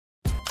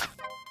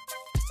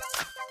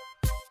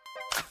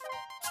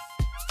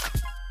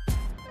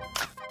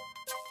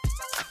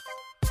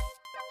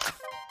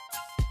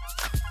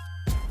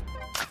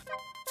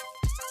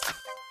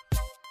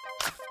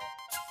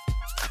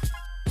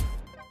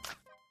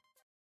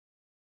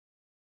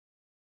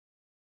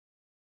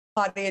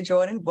Claudia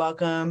Jordan,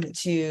 welcome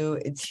to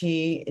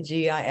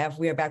TGIF.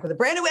 We are back with a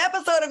brand new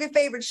episode of your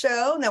favorite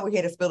show. Now we're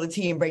here to spill the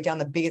tea and break down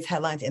the biggest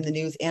headlines in the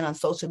news and on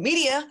social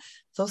media.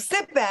 So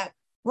sit back,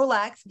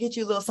 relax, get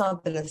you a little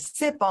something to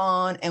sip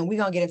on, and we're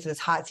going to get into this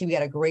hot tea. We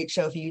got a great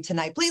show for you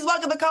tonight. Please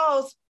welcome the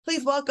co-host.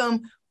 Please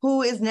welcome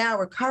who is now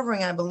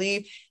recovering, I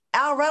believe,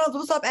 Al Reynolds.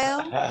 What's up,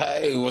 Al?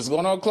 Hey, what's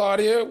going on,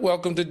 Claudia?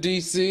 Welcome to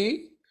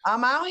DC.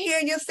 I'm out here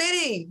in your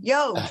city.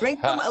 Yo, drink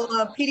some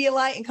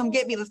Pedialyte and come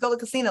get me. Let's go to the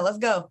casino. Let's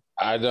go.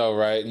 I know,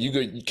 right?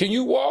 Can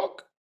you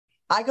walk?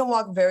 I can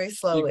walk very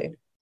slowly.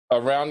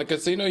 Around the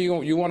casino?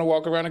 You want to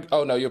walk around?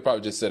 Oh, no, you'll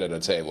probably just sit at a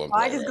table. And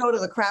play, I just go to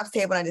the craps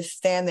table and I just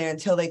stand there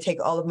until they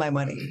take all of my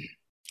money.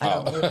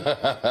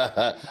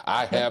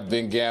 I have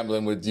been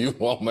gambling with you,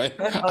 woman.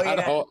 Oh,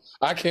 yeah.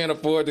 I can't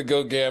afford to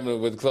go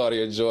gambling with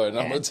Claudia Jordan,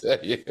 I'm going to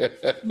tell you.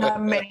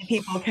 Not many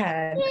people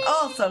can.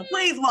 Also,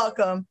 please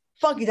welcome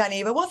Funky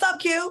Dineva. What's up,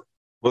 Q?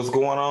 What's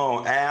going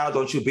on, Al?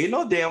 Don't you be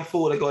no damn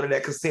fool to go to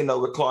that casino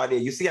with Claudia.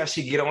 You see how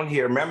she get on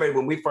here. Remember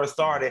when we first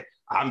started,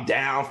 I'm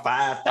down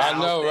 5,000. I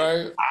know,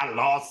 right? I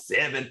lost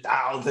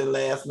 7,000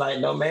 last night.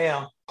 No,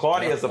 ma'am.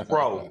 Claudia's a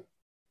pro.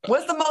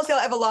 What's the most y'all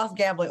ever lost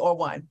gambling or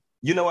won?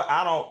 You know what?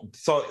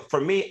 So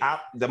for me,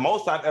 the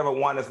most I've ever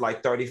won is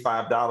like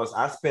 $35.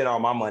 I spent all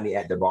my money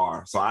at the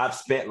bar. So I've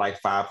spent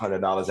like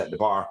 $500 at the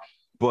bar.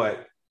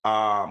 But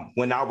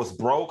when I was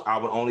broke, I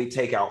would only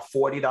take out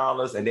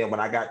 $40. And then when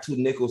I got two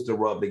nickels to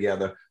rub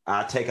together,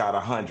 I take out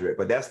 $100.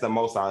 But that's the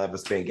most I'll ever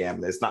spend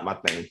gambling. It's not my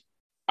thing.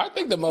 I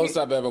think the most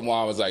I've ever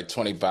won was like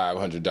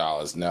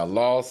 $2,500. Now,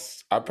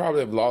 I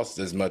probably have lost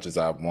as much as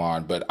I've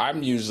won, but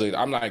I'm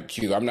like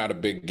Q. I'm not a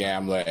big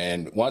gambler.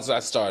 And once I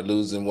start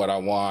losing what I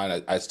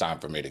won, it's time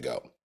for me to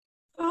go.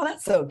 Oh,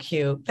 that's so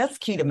cute. That's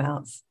cute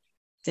amounts.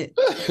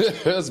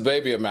 That's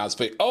baby amounts.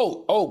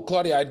 Oh,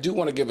 Claudia, I do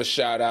want to give a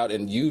shout out,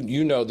 and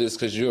you know this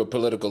because you're a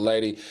political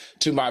lady,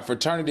 to my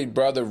fraternity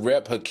brother,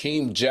 Rep.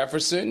 Hakeem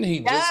Jefferson.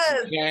 He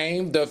just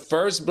became the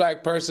first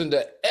Black person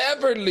to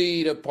ever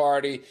lead a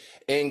party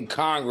in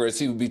Congress.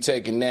 He would be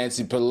taking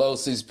Nancy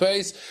Pelosi's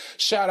place.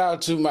 Shout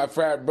out to my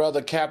frat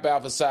brother, Kappa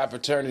Alpha Psi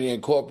Fraternity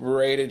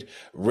Incorporated,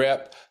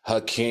 Rep.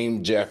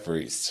 Hakeem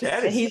Jeffries.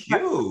 That is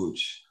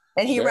huge.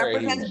 And he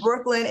represents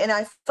Brooklyn. And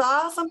I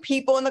saw some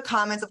people in the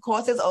comments. Of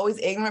course, there's always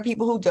ignorant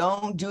people who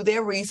don't do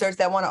their research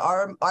that want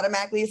to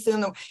automatically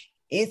assume,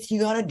 is he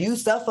going to do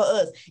stuff for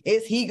us?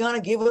 Is he going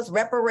to give us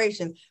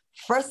reparations?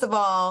 First of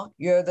all,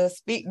 he's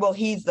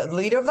the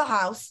leader of the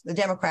House, the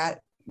Democrat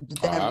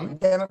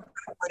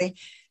Party.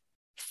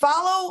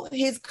 Follow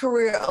his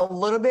career a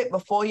little bit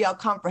before y'all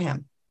come for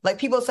him. Like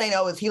people saying,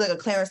 is he like a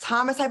Clarence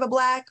Thomas type of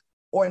Black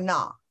or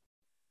not?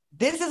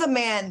 This is a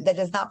man that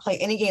does not play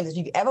any games. If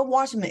you've ever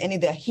watched him in any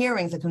of the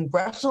hearings, the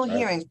congressional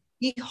hearings,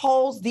 he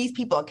holds these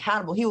people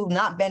accountable. He will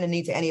not bend a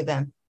knee to any of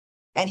them.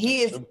 And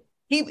he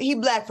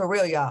Black for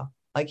real, y'all.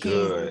 Like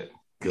Good.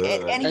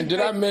 And did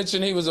I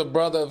mention he was a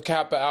brother of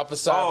Kappa Alpha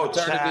Psi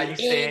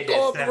Fraternity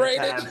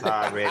Incorporated? You said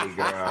that 7 times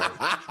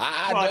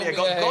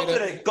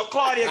already, girl.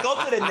 Claudia,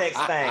 go to the next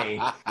thing.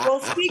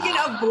 Well, speaking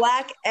of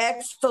Black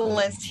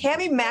excellence,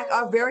 Tammy Mack,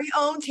 our very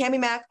own Tammy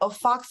Mack of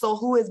Fox Soul,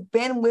 who has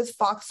been with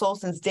Fox Soul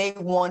since day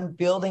one,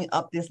 building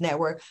up this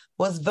network,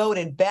 was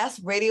voted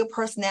best radio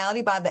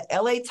personality by the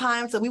LA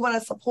Times. So we want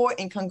to support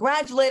and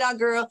congratulate our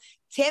girl,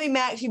 Tammy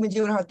Mack. She's been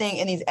doing her thing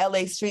in these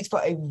LA streets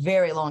for a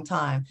very long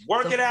time.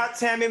 Work it out,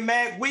 Tammy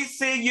Mack. We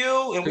see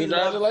you. And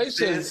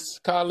congratulations,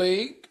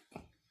 colleague.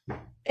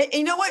 And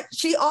you know what?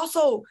 She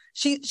also,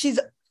 she's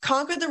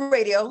conquered the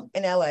radio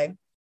in LA,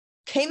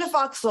 came to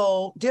Fox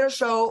Soul, did her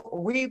show,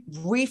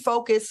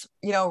 refocused,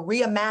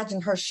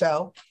 reimagined her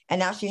show. And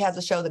now she has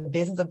a show, The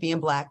Business of Being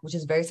Black, which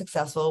is very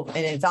successful.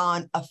 And it's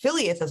on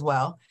affiliates as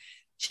well.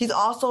 She's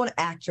also an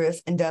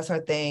actress and does her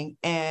thing.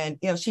 And,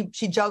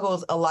 she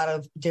juggles a lot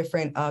of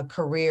different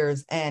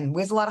careers and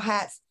wears a lot of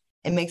hats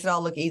and makes it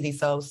all look easy.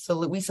 So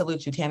we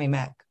salute you, Tammy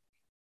Mack.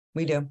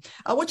 We do.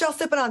 What y'all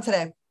sipping on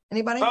today?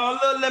 Anybody? A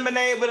little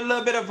lemonade with a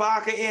little bit of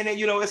vodka in it.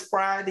 It's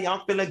Friday.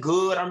 I'm feeling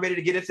good. I'm ready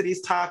to get into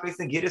these topics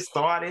and get it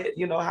started.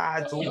 You know how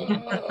I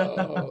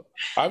do.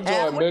 I'm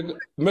doing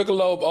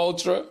Michelob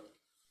Ultra.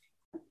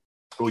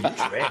 Oh, you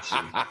trashy.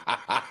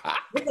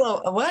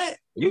 Michelob, what?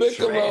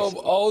 Michelob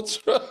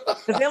Ultra.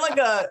 Is there like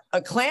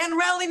a Klan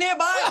rally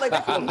nearby?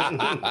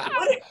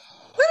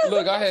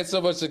 Look, I had so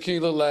much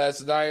tequila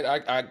last night.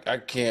 I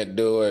can't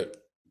do it.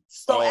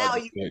 So Al,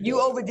 you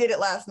overdid it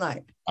last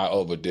night. I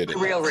overdid it.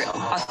 Real.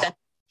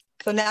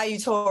 So now you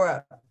tore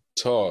up.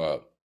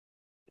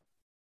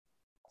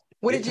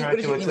 What did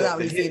you do without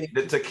me seeing it?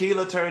 The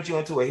tequila turned you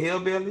into a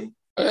hillbilly?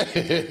 My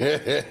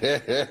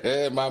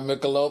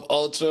Michelob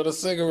Ultra, the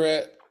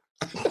cigarette.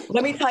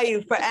 Let me tell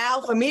you,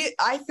 for me,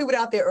 I threw it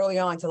out there early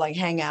on to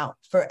hang out.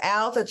 For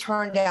Al to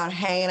turn down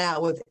hanging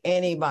out with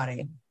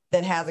anybody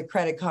that has a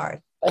credit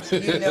card.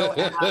 Al.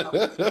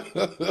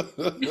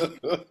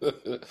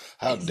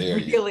 How dare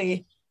you?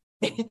 Really,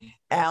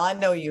 Al, I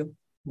know you.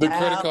 The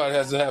credit Al, card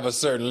has to have a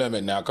certain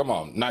limit now. Come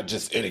on, not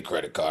just any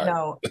credit card.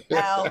 no,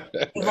 Al,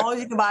 as long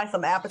as you can buy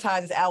some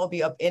appetizers, Al will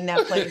be up in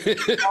that place. Let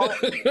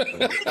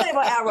me tell you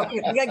about Al real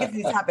quick. We gotta get to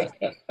these topics.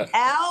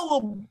 Al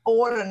will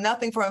order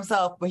nothing for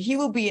himself, but he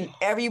will be in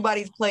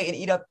everybody's plate and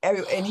eat up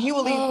and he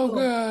will eat. Oh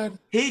God.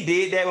 He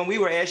did that when we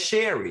were at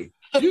Sherry.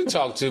 You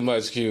talk too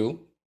much, Q.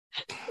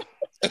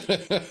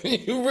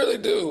 You really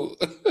do.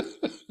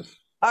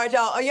 All right,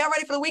 y'all. Are y'all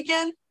ready for the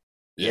weekend?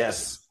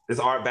 Yes. There's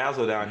Art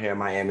Basel down here in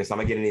Miami, so I'm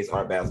gonna get in these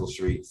Art Basel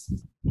streets.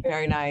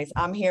 Very nice.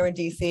 I'm here in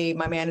DC.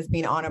 My man is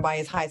being honored by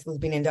his high school,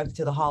 being inducted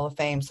to the Hall of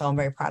Fame. So I'm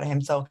very proud of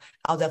him. So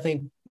I'll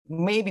definitely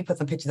maybe put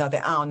some pictures out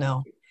there. I don't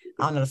know.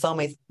 The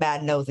soulmate's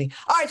bad nosy.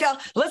 All right, y'all.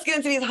 Let's get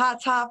into these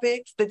hot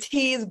topics. The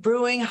tea is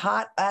brewing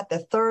hot at the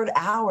third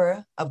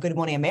hour of Good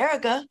Morning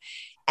America,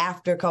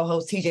 after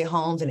co-hosts TJ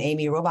Holmes and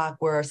Amy Robach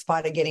were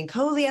spotted getting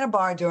cozy at a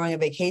bar during a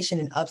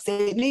vacation in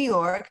upstate New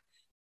York.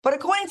 But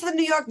according to the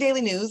New York Daily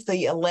News,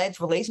 the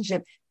alleged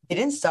relationship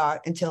didn't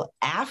start until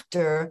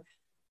after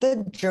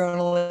the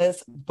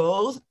journalists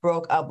both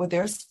broke up with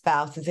their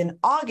spouses in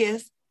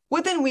August,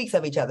 within weeks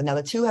of each other. Now,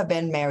 the two have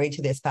been married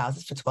to their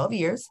spouses for 12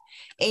 years.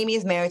 Amy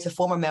is married to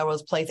former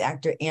Melrose Place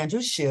actor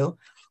Andrew Shue.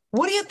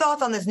 What are your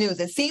thoughts on this news?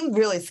 It seemed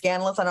really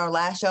scandalous on our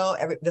last show.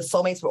 The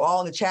soulmates were all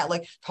in the chat,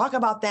 like, talk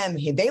about them.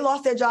 They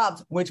lost their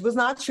jobs, which was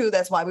not true.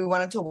 That's why we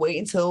wanted to wait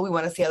until we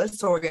want to see how the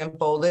story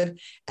unfolded.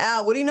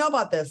 Al, what do you know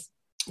about this?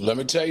 Let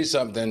me tell you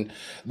something.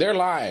 They're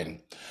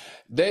lying.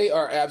 They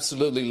are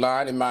absolutely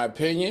lying, in my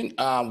opinion.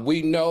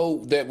 We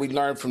know that we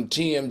learned from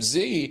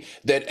TMZ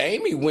that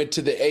Amy went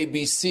to the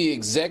ABC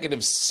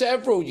executive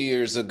several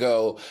years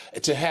ago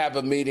to have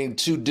a meeting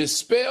to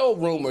dispel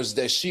rumors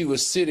that she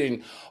was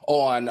sitting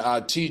on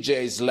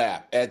TJ's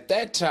lap. At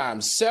that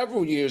time,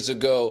 several years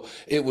ago,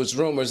 it was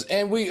rumors.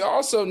 And we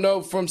also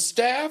know from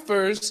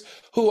staffers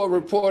who are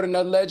reporting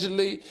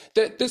allegedly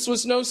that this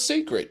was no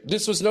secret.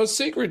 This was no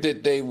secret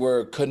that they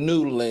were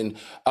canoodling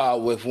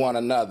with one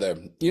another.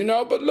 You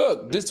know, but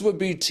look, this would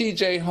be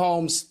TJ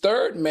Holmes'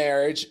 third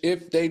marriage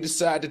if they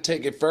decide to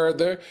take it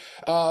further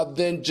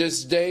than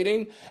just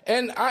dating.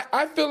 And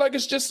I feel like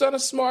it's just not a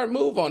smart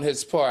move on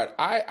his part.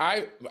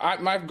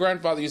 My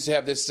grandfather used to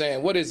have this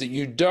saying, what is it?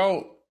 You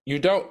don't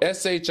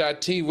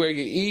SHIT where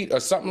you eat or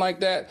something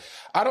like that.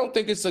 I don't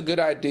think it's a good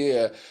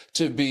idea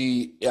to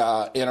be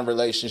in a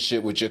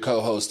relationship with your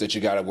co-host that you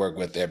got to work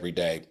with every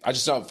day. I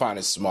just don't find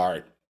it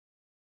smart.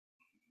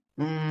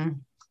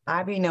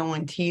 I be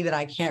knowing tea that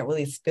I can't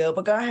really spill,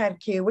 but go ahead,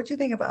 Q. What you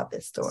think about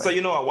this story? So,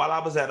 you know, while I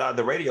was at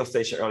the radio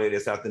station earlier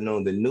this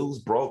afternoon, the news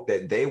broke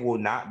that they will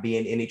not be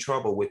in any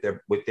trouble with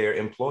their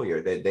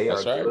employer, that they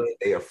are good,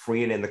 they are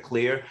free and in the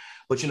clear.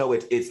 But, you know,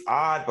 it's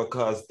odd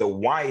because the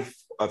wife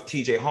of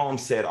TJ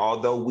Holmes said,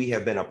 although we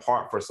have been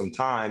apart for some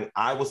time,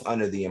 I was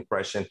under the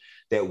impression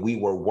that we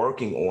were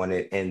working on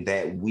it and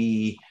that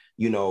we,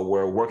 you know,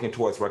 were working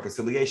towards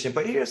reconciliation.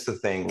 But here's the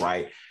thing,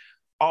 right?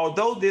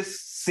 Although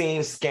this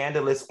seems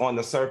scandalous on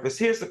the surface,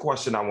 here's the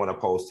question I want to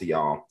pose to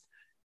y'all.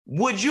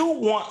 Would you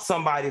want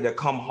somebody to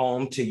come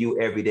home to you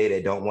every day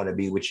that don't want to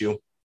be with you?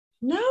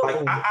 No. Like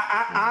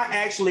I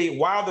actually,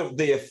 while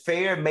the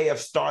affair may have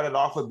started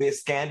off a bit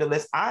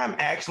scandalous, I am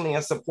actually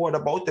in support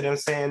of both of them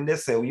saying,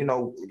 listen, you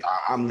know,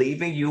 I'm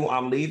leaving you.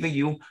 I'm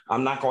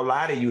not going to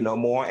lie to you no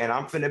more. And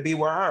I'm finna be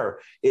with her.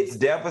 It's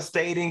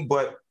devastating,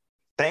 but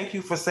thank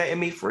you for setting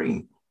me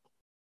free.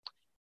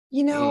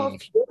 You know, a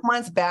few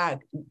months back,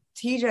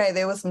 TJ,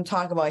 there was some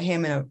talk about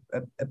him and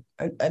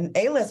an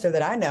A-lister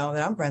that I know,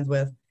 that I'm friends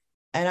with.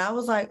 And I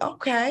was like,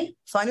 okay.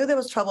 So I knew there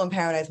was trouble in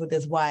paradise with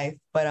his wife,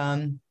 but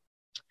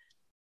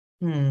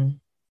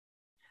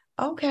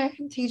okay,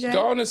 TJ.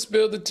 Go on and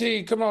spill the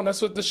tea. Come on,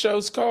 that's what the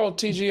show's called,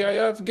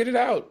 TGIF. Get it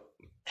out.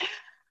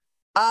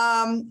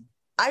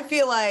 I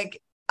feel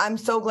like I'm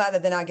so glad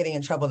that they're not getting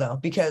in trouble though,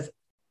 because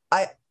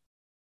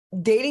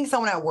dating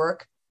someone at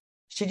work,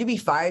 should you be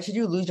fired? Should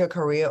you lose your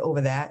career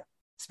over that?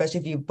 Especially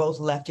if you both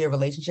left your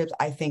relationships?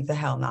 I think the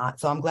hell not.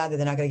 So I'm glad that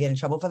they're not going to get in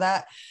trouble for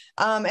that.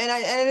 And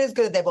it is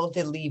good that they both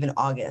did leave in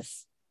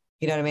August.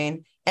 You know what I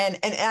mean? And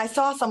I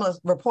saw some of the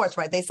reports,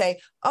 right? They say,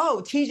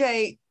 oh,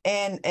 TJ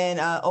and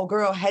old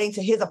girl heading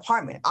to his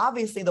apartment.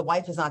 Obviously, the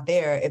wife is not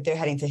there if they're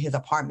heading to his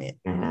apartment.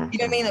 Mm-hmm. You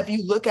know what I mean? If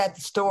you look at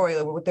the story,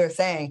 like what they're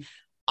saying,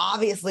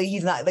 obviously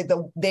he's not, like,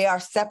 they are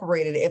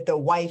separated if the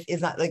wife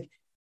is not, like,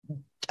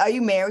 are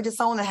you married to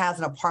someone that has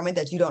an apartment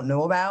that you don't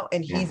know about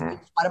and he's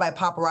spotted by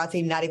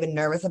paparazzi, not even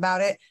nervous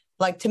about it?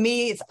 Like, to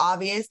me, it's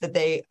obvious that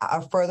they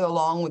are further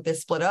along with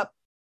this split up,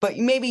 but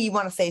maybe you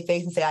want to save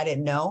face and say, I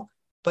didn't know.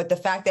 But the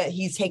fact that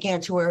he's taking her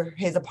to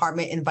his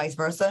apartment and vice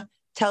versa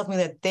tells me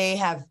that they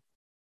have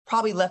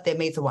probably left their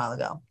mates a while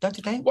ago. Don't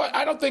you think? Well,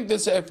 I don't think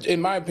this,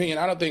 in my opinion,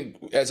 I don't think,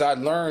 as I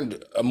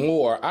learned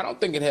more, I don't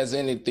think it has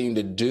anything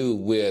to do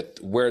with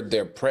where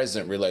their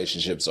present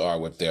relationships are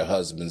with their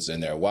husbands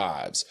and their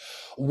wives.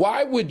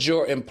 Why would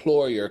your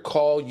employer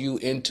call you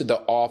into the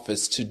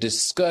office to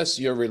discuss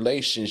your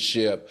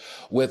relationship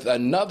with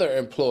another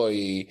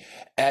employee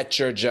at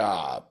your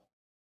job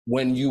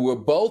when you were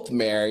both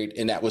married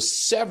and that was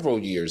several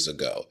years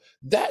ago?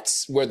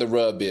 That's where the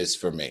rub is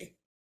for me.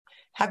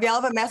 Have y'all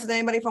ever messed with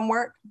anybody from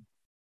work?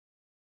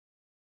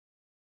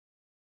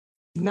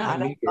 Not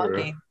me,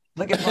 Funky.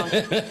 Look at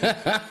Funky.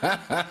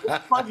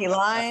 Funky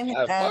line.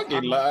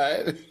 Funky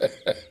line.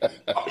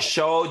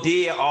 Show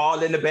did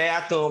all in the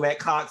bathroom at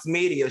Cox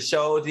Media.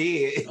 Show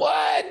did.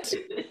 What?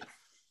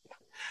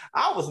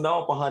 I was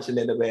known for hunching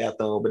in the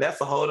bathroom, but that's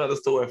a whole other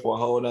story for a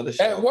whole other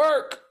show. At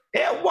work?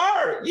 At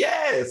work,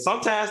 yes.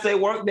 Sometimes they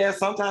work there.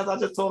 Sometimes I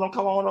just told them,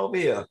 come on over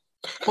here.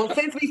 Well,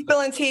 since we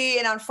spilling tea,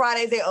 and on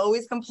Fridays they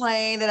always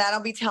complain that I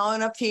don't be telling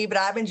enough tea, but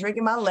I've been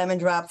drinking my lemon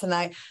drop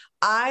tonight.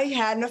 I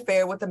had an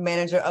affair with the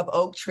manager of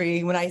Oak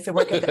Tree when I used to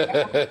work at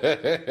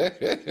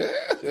the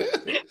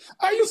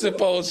I used to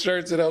fold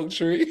shirts at Oak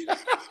Tree.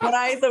 When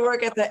I used to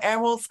work at the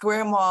Emerald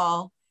Square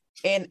Mall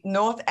in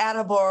North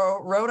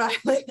Attleboro, Rhode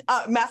Island,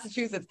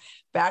 Massachusetts.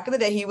 Back in the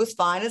day, he was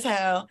fine as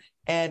hell.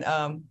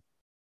 And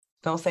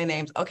don't say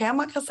names. Okay, I'm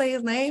not gonna say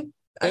his name.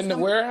 In the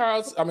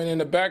warehouse? I mean, in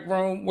the back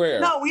room? Where?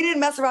 No, we didn't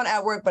mess around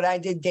at work, but I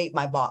did date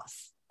my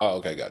boss. Oh,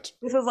 okay, gotcha.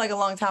 This was like a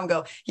long time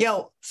ago.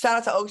 Yo, shout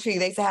out to Oak Tree.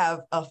 They used to have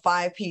a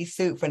 5-piece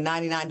suit for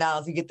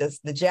 $99. You get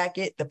the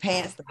jacket, the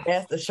pants, the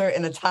vest, the shirt,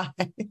 and the tie.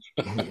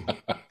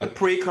 The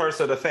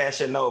precursor to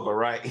Fashion Nova,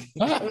 right?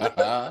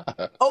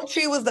 Oak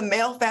Tree was the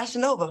male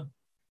Fashion Nova.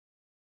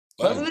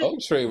 Wasn't it?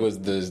 Oak Tree was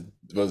the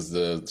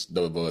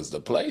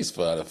place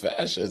for the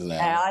fashions now.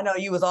 Yeah, I know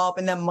you was all up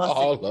in them muscles.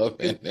 All of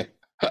it.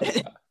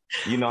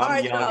 You know,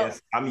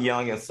 I'm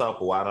young and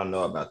supple. I don't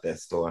know about that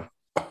store.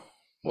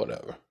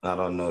 Whatever. I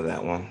don't know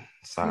that one.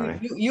 Sorry.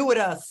 You with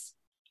us.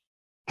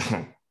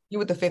 You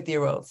with the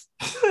 50-year-olds.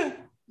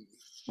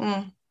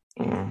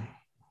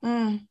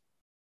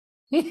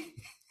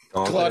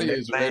 Claudia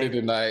is ready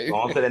tonight.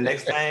 On to the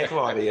next thing,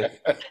 Claudia.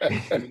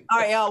 All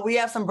right, y'all. We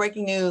have some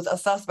breaking news. A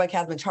suspect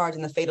has been charged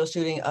in the fatal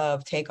shooting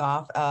of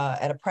Takeoff.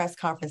 At a press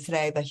conference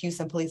today, the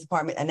Houston Police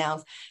Department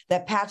announced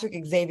that Patrick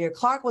Xavier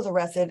Clark was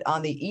arrested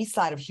on the east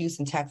side of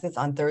Houston, Texas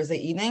on Thursday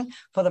evening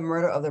for the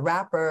murder of the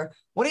rapper.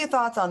 What are your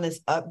thoughts on this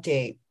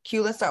update?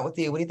 Q, let's start with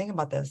you. What do you think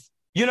about this?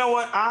 You know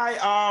what?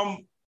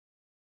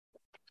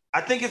 I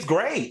think it's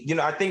great. You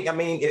know, I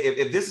mean,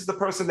 if this is the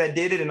person that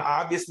did it, and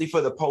obviously for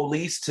the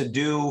police to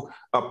do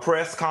a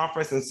press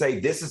conference and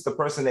say, this is the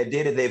person that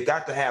did it, they've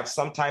got to have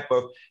some type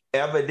of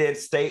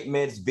evidence,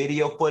 statements,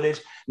 video footage.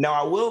 Now,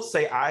 I will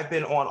say I've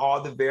been on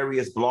all the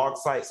various blog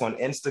sites on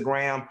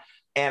Instagram,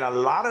 and a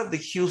lot of the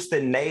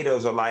Houston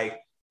natives are like,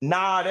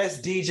 nah, that's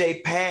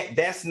DJ Pat.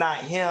 That's not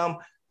him.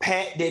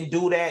 Pat didn't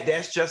do that.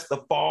 That's just the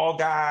fall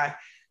guy.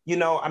 You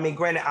know, I mean,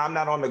 granted, I'm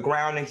not on the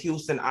ground in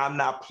Houston. I'm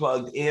not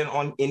plugged in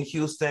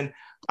Houston.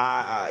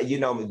 You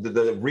know,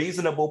 the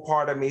reasonable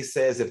part of me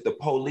says if the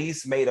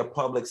police made a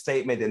public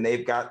statement and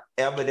they've got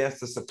evidence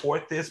to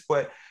support this,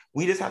 but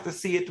we just have to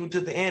see it through to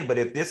the end. But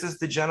if this is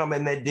the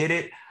gentleman that did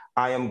it,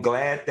 I am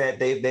glad that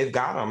they've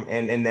got him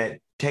and that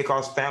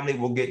Takeoff's family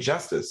will get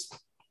justice.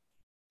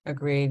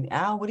 Agreed.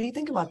 Al, what do you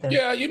think about this?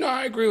 Yeah, you know,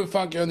 I agree with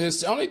Funky on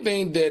this. The only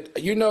thing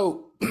that, you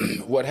know,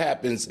 what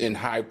happens in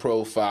high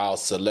profile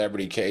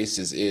celebrity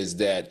cases is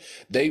that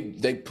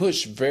they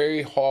push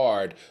very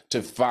hard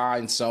to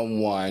find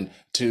someone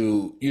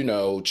to, you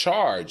know,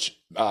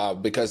 charge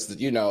because,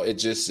 you know, it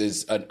just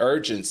is an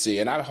urgency.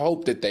 And I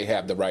hope that they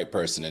have the right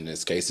person in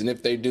this case. And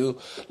if they do,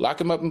 lock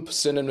him up and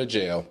send him to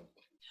jail.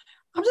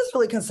 I'm just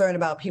really concerned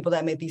about people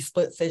that make these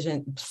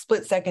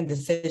split-second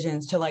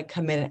decisions to like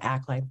commit and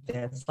act like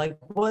this. Like,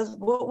 for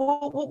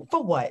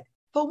what?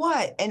 For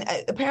what? And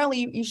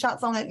apparently you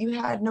shot someone that you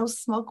had no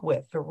smoke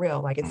with, for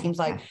real. Like, it seems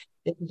like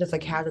this is just a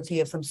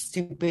casualty of some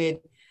stupid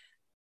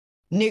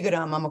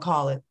niggerdom, I'm gonna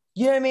call it.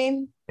 You know what I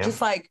mean? Yeah.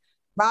 Just like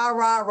rah,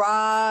 rah,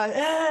 rah,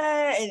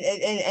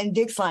 and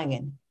dick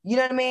slanging. You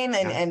know what I mean?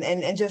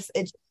 And just,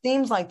 it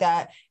seems like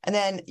that. And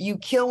then you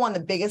kill one of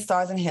the biggest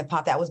stars in hip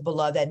hop that was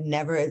beloved,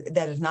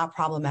 that is not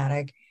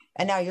problematic.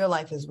 And now your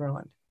life is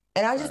ruined.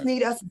 And I just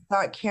need us to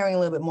start caring a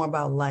little bit more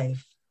about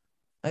life.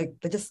 Like,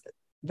 just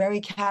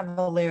very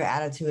cavalier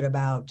attitude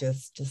about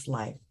just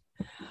life.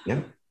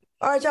 Yeah.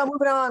 All right, y'all,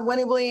 moving on.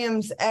 Wendy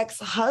Williams'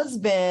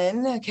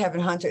 ex-husband, Kevin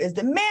Hunter, is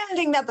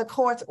demanding that the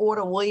courts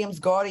order Williams'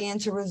 guardian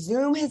to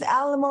resume his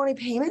alimony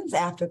payments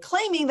after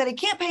claiming that he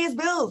can't pay his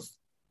bills.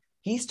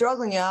 He's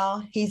struggling,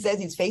 y'all. He says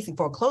he's facing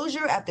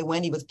foreclosure after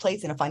Wendy was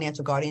placed in a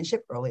financial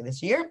guardianship early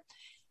this year.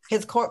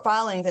 His court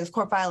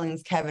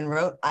filings, Kevin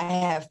wrote, I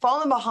have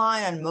fallen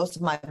behind on most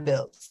of my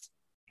bills.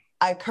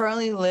 I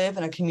currently live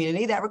in a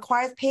community that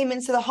requires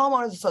payments to the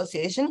homeowners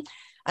association,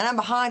 and I'm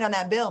behind on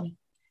that bill.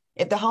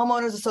 If the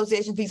homeowners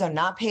association fees are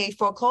not paid,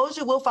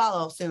 foreclosure will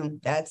follow soon.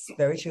 That's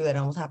very true. That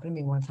almost happened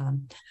to me one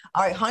time.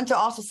 All right. Hunter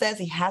also says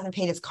he hasn't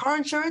paid his car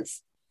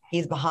insurance.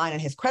 He's behind on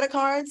his credit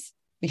cards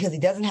because he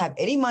doesn't have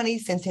any money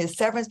since his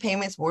severance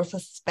payments were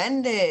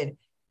suspended.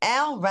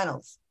 Al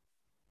Reynolds,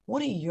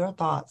 what are your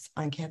thoughts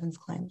on Kevin's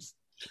claims?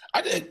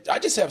 I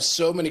just have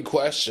so many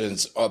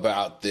questions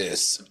about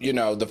this. You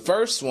know, the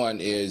first one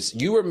is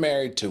you were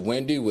married to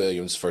Wendy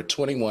Williams for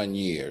 21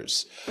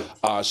 years.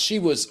 She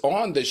was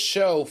on the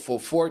show for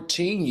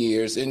 14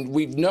 years, and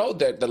we know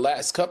that the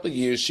last couple of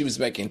years she was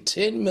making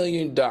 $10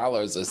 million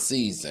a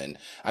season.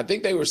 I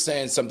think they were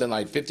saying something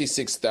like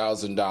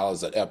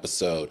 $56,000 an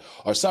episode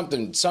or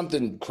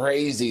something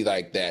crazy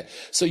like that.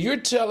 So you're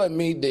telling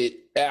me that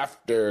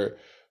after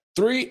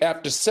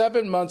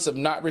 7 months of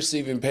not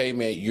receiving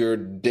payment, you're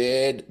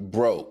dead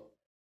broke.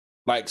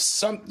 Like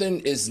something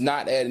is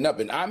not adding up.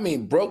 And I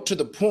mean broke to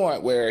the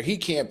point where he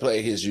can't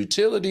pay his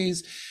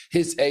utilities,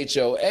 his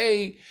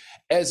HOA,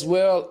 as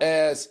well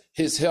as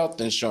his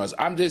health insurance.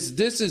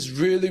 This is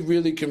really,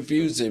 really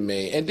confusing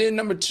me. And then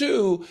number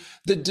two,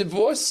 the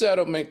divorce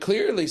settlement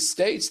clearly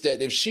states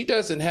that if she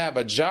doesn't have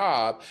a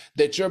job,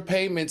 that your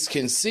payments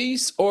can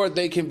cease or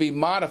they can be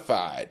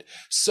modified.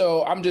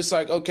 So I'm just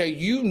like, okay,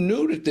 you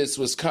knew that this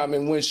was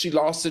coming when she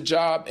lost a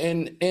job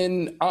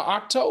in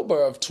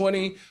October of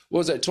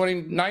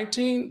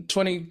 2019,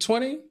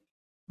 2020? I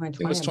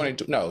think it was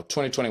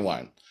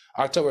 2021,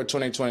 October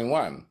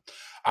 2021.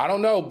 I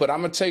don't know, but I'm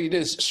going to tell you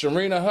this.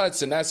 Sharina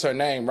Hudson, that's her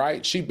name,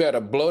 right? She better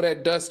blow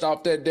that dust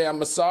off that damn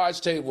massage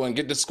table and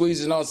get to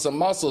squeezing on some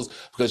muscles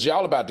because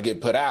y'all about to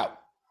get put out.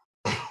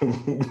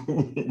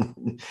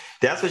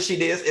 That's what she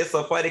did. It's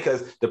so funny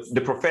because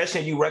the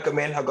profession you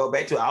recommend her go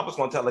back to, I was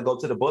going to tell her go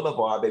to the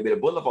Boulevard, baby. The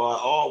Boulevard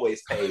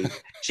always paid.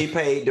 She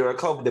paid during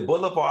COVID. The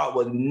Boulevard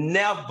will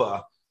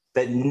never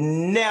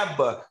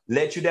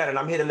let you down. And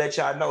I'm here to let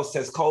y'all know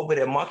since COVID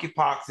and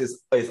monkeypox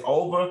is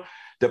over,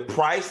 the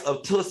price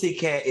of Tootsie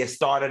Cat is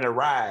starting to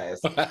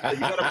rise. So you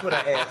gotta put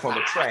an ass on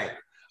the track.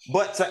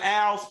 But to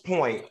Al's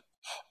point,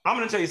 I'm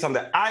gonna tell you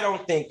something. I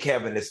don't think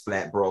Kevin is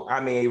flat broke. I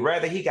mean,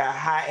 whether he got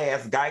high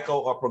ass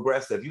Geico or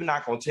Progressive, you're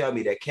not gonna tell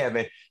me that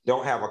Kevin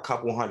don't have a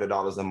couple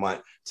 $100s a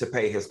month to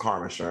pay his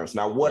car insurance.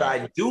 Now, what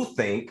I do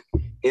think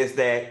is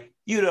that,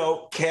 you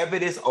know,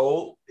 Kevin is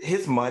owed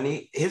his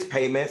money, his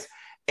payments,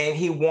 and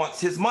he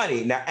wants his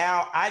money. Now,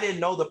 Al, I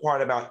didn't know the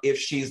part about if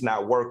she's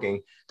not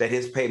working, that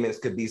his payments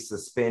could be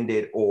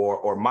suspended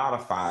or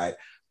modified.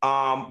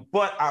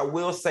 But I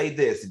will say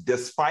this,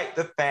 despite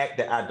the fact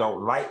that I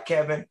don't like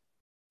Kevin,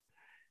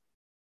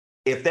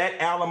 if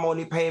that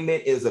alimony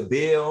payment is a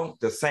bill,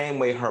 the same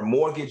way her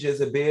mortgage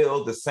is a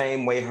bill, the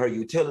same way her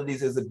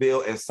utilities is a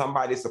bill, and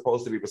somebody's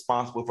supposed to be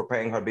responsible for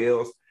paying her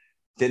bills,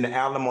 then the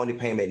alimony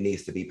payment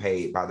needs to be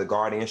paid by the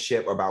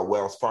guardianship or by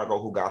Wells Fargo,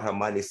 who got her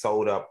money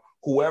sold up.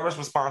 Whoever's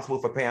responsible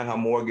for paying her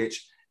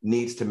mortgage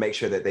needs to make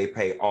sure that they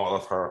pay all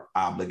of her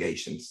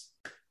obligations.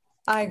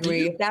 I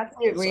agree. If that's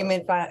the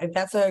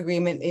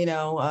agreement, you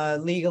know,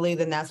 legally,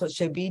 then that's what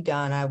should be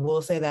done. I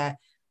will say that.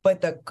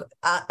 But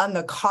on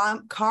the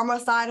karma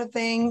side of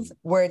things,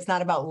 where it's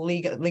not about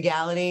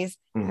legalities,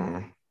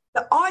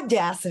 the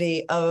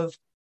audacity of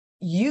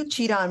you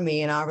cheat on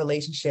me in our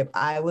relationship.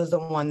 I was the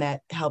one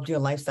that helped your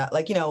lifestyle.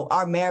 Like, you know,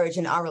 our marriage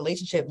and our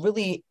relationship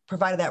really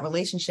provided that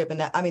relationship and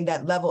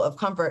that level of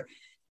comfort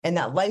and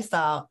that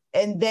lifestyle.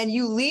 And then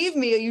you leave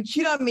me or you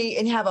cheat on me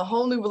and have a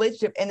whole new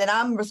relationship. And then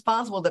I'm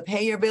responsible to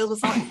pay your bills or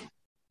something.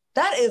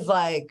 That is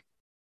like,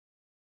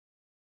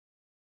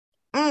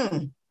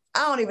 I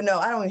don't even know.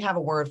 I don't even have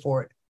a word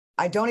for it.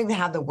 I don't even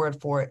have the word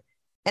for it.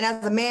 And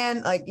as a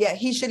man, like, yeah,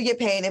 he should get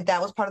paid if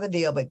that was part of the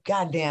deal. But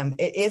goddamn,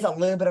 it is a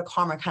little bit of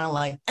karma, kind of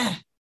like,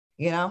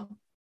 you know?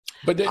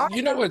 But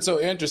you know what's so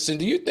interesting?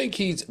 Do you think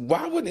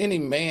why would any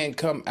man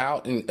come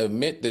out and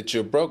admit that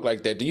you're broke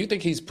like that? Do you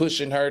think he's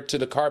pushing her to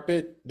the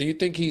carpet? Do you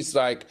think he's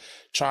like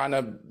trying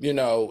to, you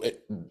know,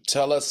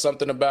 tell us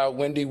something about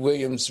Wendy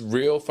Williams'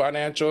 real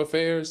financial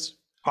affairs?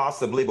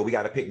 Possibly, but we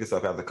got to pick this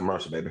up after the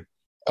commercial, baby.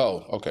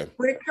 Oh, okay.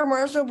 Quick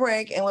commercial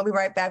break, and we'll be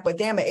right back. But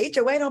damn it,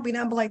 HOA don't be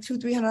nothing but like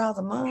 $200-300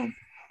 a month.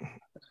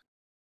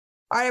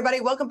 All right,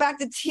 everybody, welcome back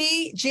to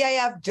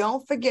TGIF.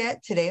 Don't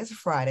forget, today is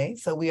Friday,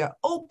 so we are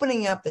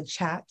opening up the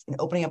chat and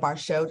opening up our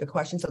show to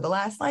questions. So the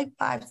last 5,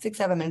 6,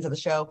 7 minutes of the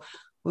show,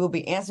 we will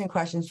be answering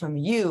questions from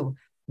you,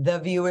 the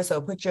viewers.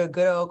 So put your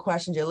good old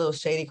questions, your little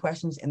shady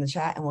questions in the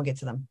chat, and we'll get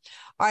to them.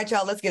 All right,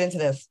 y'all, let's get into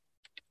this.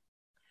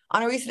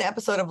 On a recent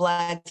episode of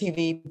Vlad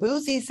TV,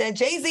 Boosie said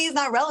Jay-Z is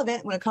not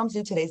relevant when it comes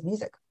to today's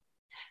music.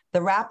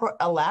 The rapper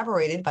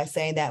elaborated by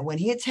saying that when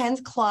he attends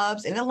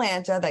clubs in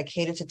Atlanta that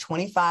cater to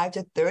 25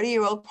 to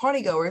 30-year-old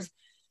partygoers,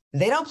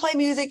 they don't play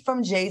music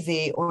from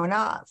Jay-Z or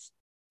Nas.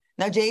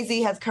 Now, Jay-Z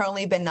has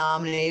currently been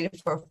nominated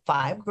for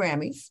 5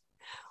 Grammys.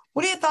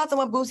 What are your thoughts on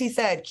what Boosie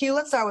said? Q,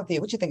 let's start with you.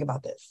 What you think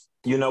about this?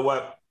 You know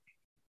what?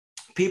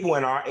 People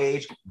in our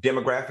age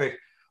demographic,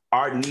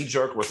 our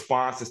knee-jerk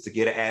response is to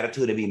get an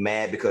attitude and be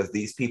mad because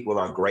these people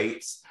are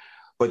greats.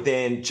 But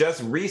then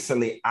just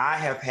recently, I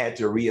have had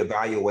to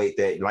reevaluate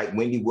that. Like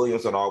Wendy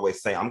Williams would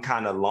always say, I'm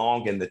kind of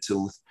long in the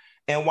tooth.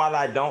 And while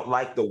I don't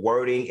like the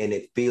wording and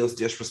it feels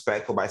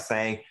disrespectful by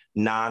saying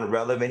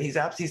non-relevant,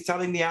 he's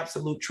telling the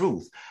absolute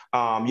truth.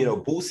 You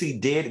know,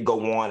 Boosie did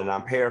go on, and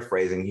I'm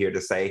paraphrasing here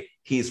to say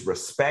he's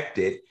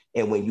respected.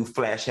 And when you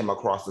flash him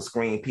across the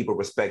screen, people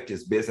respect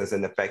his business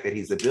and the fact that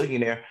he's a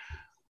billionaire.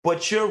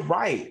 But you're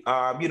right.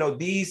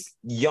 These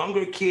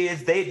younger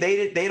kids,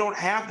 they don't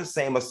have the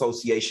same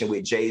association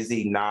with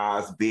Jay-Z,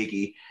 Nas,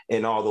 Biggie,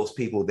 and all those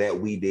people that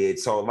we did.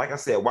 So, like I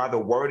said, while the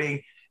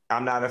wording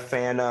I'm not a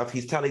fan of,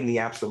 he's telling the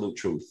absolute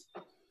truth.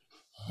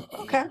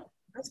 Okay.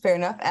 That's fair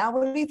enough. Al,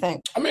 what do you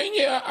think? I mean,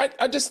 yeah,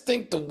 I just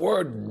think the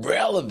word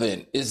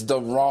relevant is the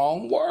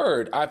wrong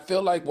word. I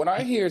feel like when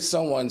I hear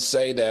someone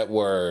say that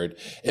word,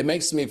 it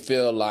makes me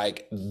feel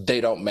like they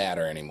don't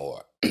matter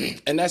anymore.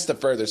 And that's the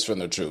furthest from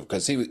the truth,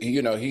 because he's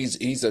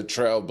a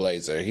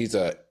trailblazer.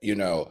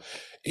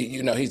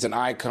 He's an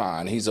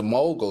icon. He's a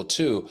mogul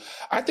too.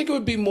 I think it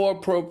would be more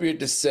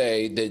appropriate to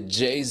say that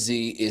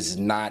Jay-Z is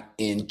not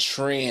in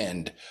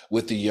trend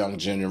with the young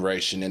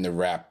generation in the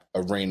rap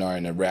arena or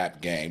in the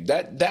rap game.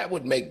 That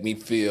would make me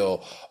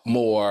feel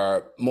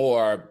more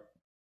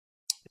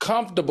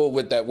comfortable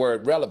with that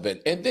word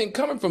relevant. And then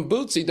coming from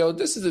Bootsy, though,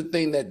 this is the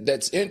thing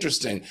that's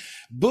interesting.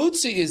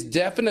 Bootsy is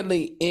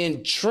definitely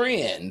in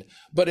trend,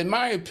 but in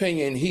my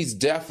opinion, he's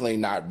definitely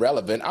not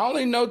relevant. I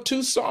only know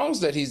 2 songs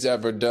that he's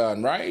ever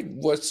done, right?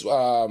 What's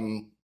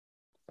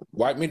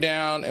Wipe Me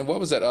Down, and what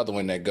was that other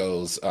one that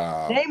goes?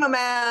 Name them,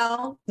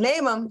 Al.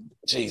 Name them.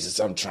 Jesus,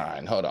 I'm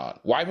trying. Hold on.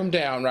 Wipe Him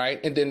Down,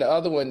 right? And then the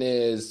other one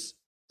is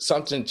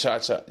something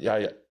cha-cha.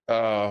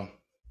 Yeah.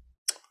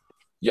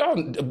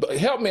 Y'all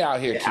help me out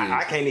here, Keith.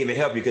 I can't even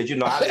help you because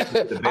I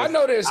listen to the best. I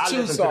know there's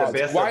 2 songs.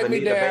 Wipe Me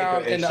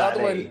Down and the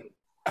other one.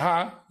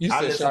 Huh?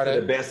 I listen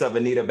to the best of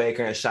Anita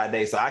Baker and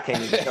Sade, so I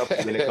can't even help you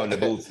when it comes to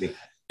Bootsy.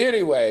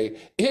 Anyway,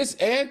 his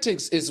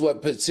antics is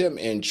what puts him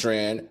in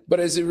trend, but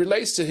as it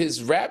relates to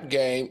his rap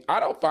game, I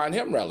don't find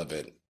him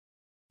relevant.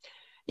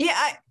 Yeah,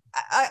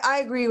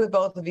 I agree with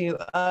both of you.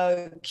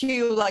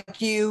 Q,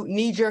 like you,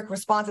 knee-jerk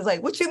responses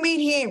like, what you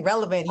mean he ain't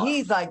relevant?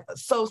 He's like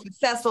so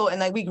successful, and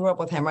like we grew up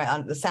with him, right,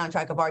 on the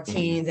soundtrack of our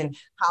teens and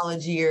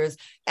college years.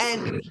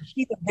 And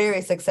he's a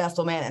very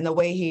successful man, and the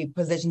way he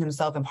positioned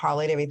himself and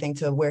parlayed everything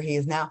to where he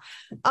is now.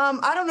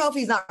 I don't know if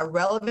he's not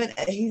relevant.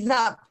 He's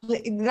not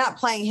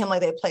playing him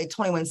like they played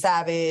 21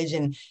 Savage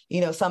and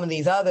some of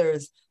these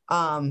others,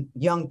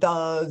 Young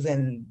Thugs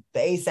and the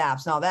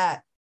ASAPs and all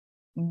that.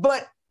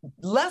 But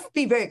let's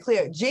be very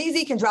clear.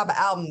 Jay-Z can drop an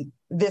album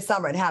this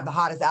summer and have the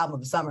hottest album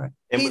of the summer.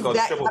 And he's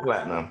that triple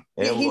platinum.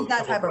 He's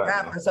that type of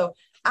rapper. So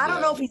I don't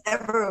know if he's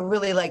ever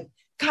really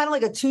kind of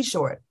like a Too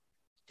Short.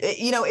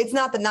 It's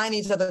not the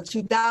 90s or the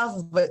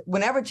 2000s, but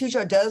whenever Too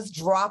Short does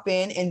drop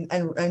in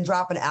and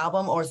drop an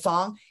album or a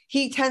song,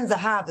 he tends to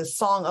have the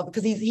song up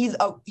because he's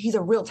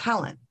a real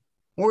talent.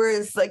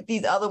 Whereas like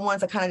these other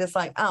ones are kind of just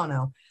like, I don't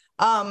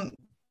know.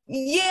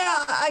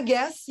 Yeah, I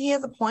guess he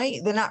has a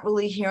point. They're not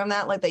really hearing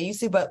that like they used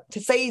to, but to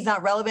say he's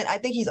not relevant, I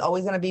think he's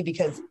always going to be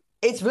because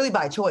it's really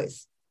by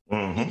choice.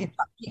 Mm-hmm.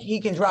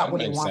 He can drop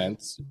what he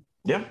wants.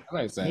 Yeah, that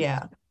makes sense.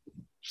 Yeah.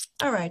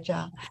 All right,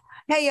 y'all.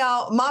 Hey,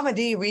 y'all. Mama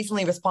D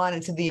recently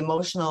responded to the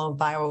emotional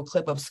viral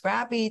clip of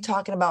Scrappy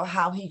talking about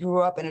how he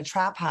grew up in a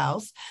trap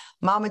house.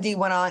 Mama D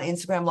went on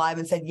Instagram Live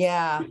and said,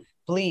 yeah,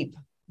 bleep,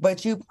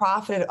 but you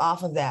profited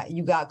off of that.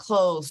 You got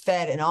clothes,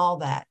 fed, and all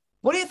that.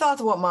 What are your thoughts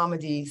on what Mama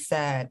D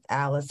said?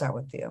 Al, let's start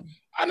with you.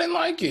 I didn't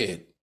like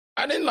it.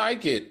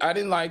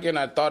 And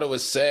I thought it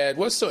was sad.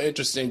 What's so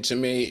interesting to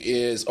me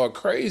is, or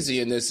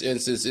crazy in this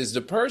instance, is the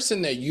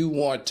person that you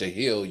want to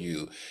heal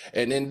you.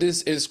 And in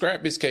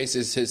Scrappy's case,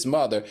 is his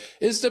mother,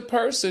 is the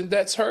person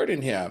that's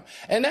hurting him.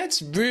 And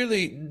that's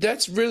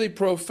really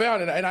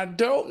profound. And I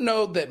don't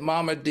know that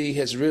Mama D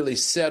has really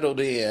settled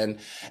in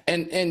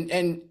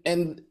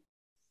and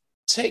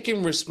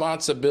taking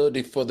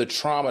responsibility for the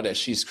trauma that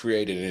she's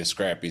created in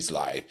Scrappy's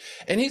life.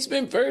 And he's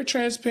been very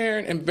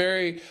transparent and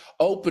very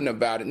open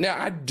about it. Now,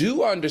 I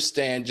do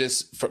understand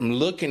just from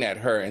looking at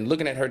her and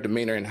looking at her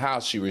demeanor and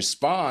how she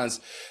responds,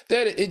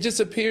 that it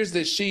just appears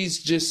that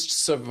she's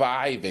just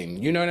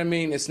surviving. You know what I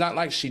mean? It's not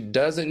like she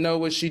doesn't know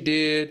what she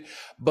did,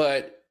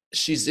 but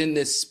she's in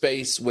this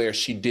space where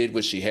she did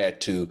what she had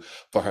to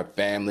for her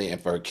family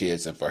and for her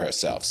kids and for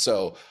herself.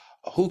 So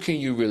who can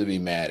you really be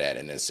mad at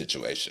in this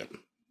situation?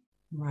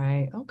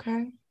 Right.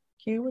 Okay.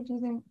 Q, what do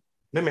you think?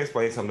 Let me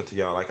explain something to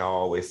y'all. Like I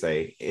always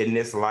say, in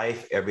this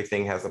life,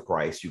 everything has a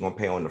price. You're going to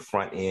pay on the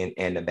front end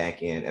and the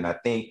back end. And I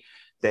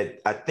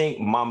think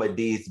Mama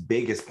D's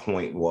biggest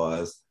point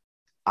was,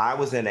 I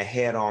was in a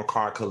head-on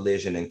car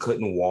collision and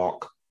couldn't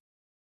walk,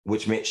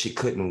 which meant she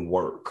couldn't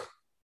work.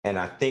 And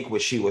I think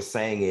what she was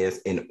saying is,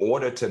 in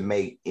order to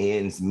make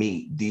ends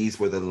meet, these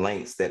were the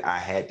lengths that I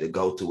had to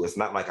go to. It's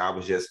not like I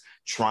was just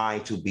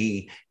trying to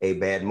be a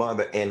bad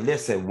mother. And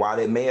listen, while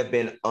it may have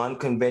been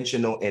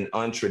unconventional and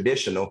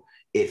untraditional,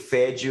 it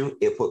fed you,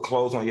 it put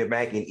clothes on your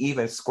back. And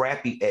even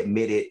Scrappy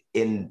admitted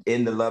in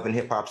the love and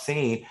hip hop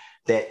scene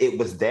that it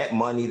was that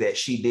money that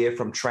she did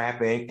from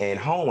trapping and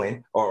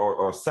hoeing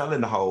or selling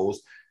the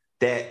hoes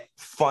that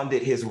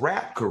funded his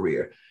rap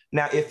career.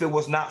 Now, if it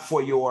was not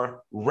for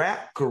your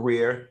rap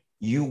career,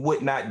 you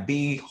would not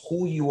be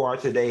who you are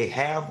today,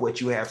 have what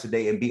you have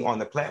today, and be on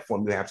the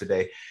platform you have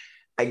today.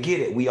 I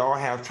get it. We all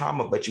have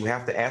trauma, but you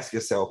have to ask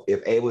yourself,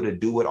 if able to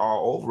do it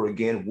all over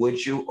again,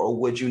 would you or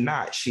would you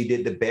not? She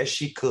did the best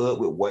she could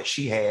with what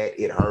she had.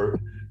 It hurt,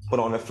 But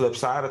on the flip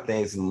side of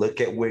things,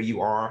 look at where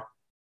you are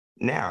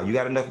now. You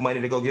got enough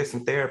money to go get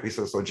some therapy.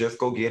 So just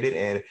go get it.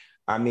 And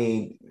I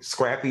mean,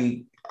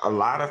 Scrappy, a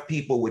lot of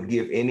people would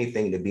give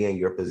anything to be in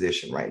your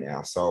position right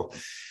now. So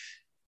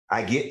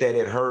I get that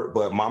it hurt,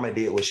 but Mama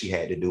did what she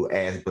had to do,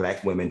 as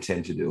Black women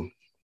tend to do.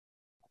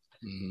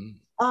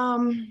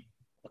 Mm-hmm.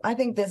 I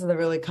think this is a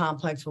really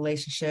complex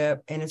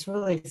relationship, and it's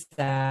really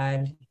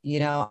sad. You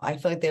know, I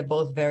feel like they're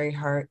both very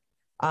hurt.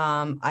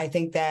 I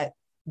think that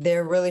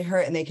they're really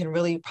hurt, and they can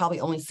really probably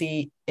only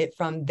see it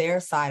from their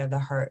side of the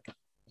hurt.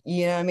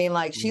 You know what I mean?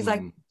 Like, she's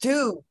like,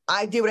 dude,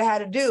 I did what I had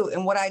to do.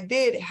 And what I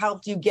did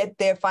helped you get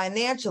there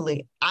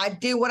financially. I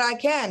did what I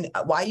can.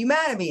 Why are you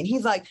mad at me? And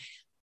he's like,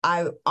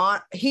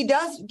 he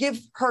does give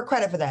her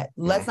credit for that.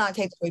 Let's not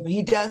take it away, but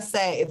he does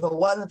say, if it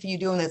wasn't for you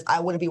doing this, I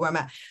wouldn't be where I'm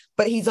at.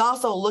 But he's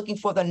also looking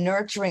for the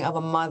nurturing of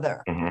a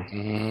mother.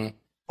 And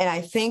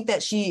I think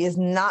that she is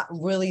not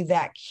really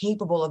that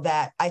capable of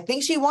that. I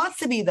think she wants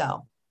to be,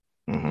 though.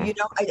 You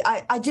know,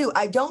 I do.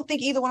 I don't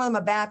think either one of them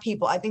are bad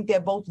people. I think they're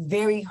both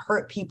very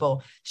hurt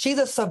people. She's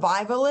a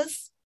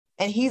survivalist,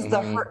 and he's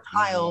the hurt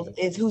child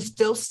who's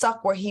still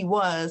stuck where he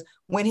was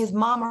when his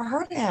mama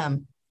hurt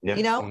him. Yeah.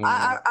 You know,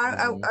 I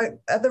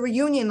at the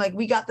reunion, like,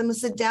 we got them to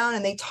sit down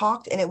and they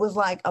talked, and it was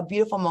like a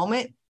beautiful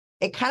moment.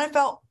 It kind of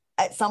felt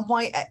at some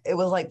point, it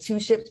was like two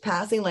ships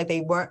passing, like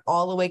they weren't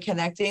all the way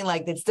connecting.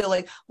 Like, it's still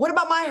like, what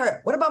about my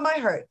hurt? What about my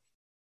hurt?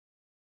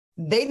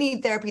 They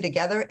need therapy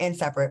together and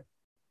separate.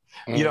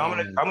 You know,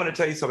 I'm gonna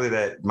tell you something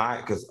that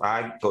because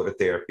I go to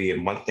therapy,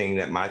 and one thing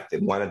that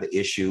one of the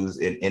issues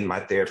in my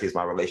therapy is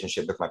my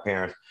relationship with my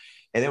parents.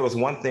 And there was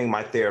one thing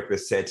my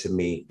therapist said to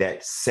me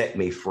that set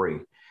me free,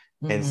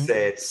 and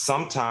said,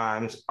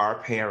 sometimes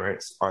our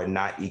parents are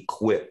not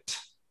equipped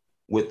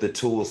with the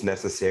tools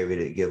necessary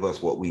to give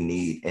us what we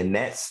need. And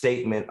that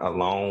statement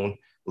alone,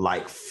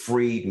 like,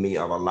 freed me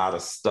of a lot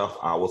of stuff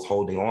I was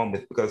holding on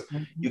with, because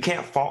you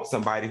can't fault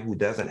somebody who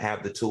doesn't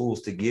have the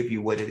tools to give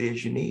you what it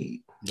is you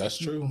need. That's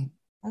true.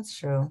 That's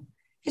true.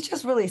 It's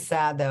just really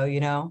sad, though, you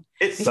know?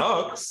 It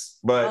sucks,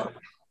 but...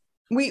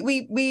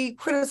 We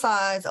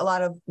criticize a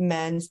lot of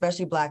men,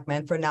 especially Black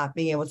men, for not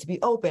being able to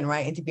be open,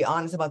 right? And to be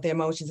honest about their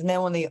emotions. And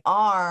then when they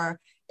are,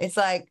 it's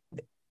like,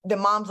 the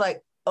mom's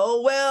like,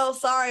 oh, well,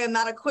 sorry, I'm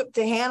not equipped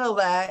to handle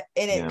that.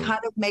 And it kind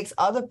of makes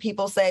other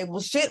people say, well,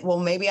 shit, well,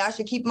 maybe I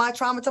should keep my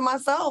trauma to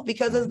myself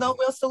because there's no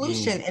real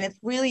solution. And it's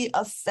really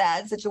a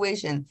sad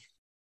situation.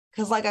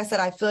 Because like I said,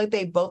 I feel like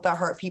they both are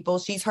hurt people.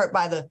 She's hurt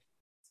by the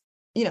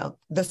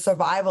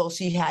survival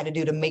she had to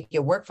do to make it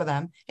work for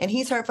them. And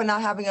he's hurt for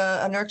not having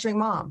a nurturing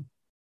mom.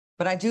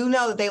 But I do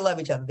know that they love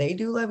each other. They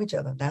do love each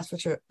other. That's for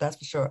sure. That's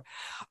for sure.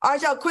 All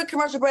right, y'all, quick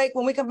commercial break.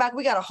 When we come back,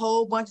 we got a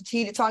whole bunch of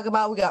tea to talk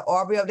about. We got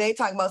Aubrey update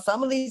talking about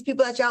some of these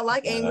people that y'all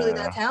like ain't really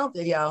that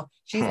talented, y'all.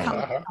 She's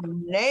coming with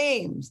some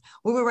names.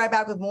 We'll be right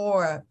back with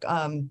more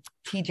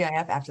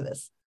TGIF after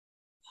this.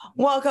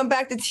 Welcome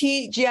back to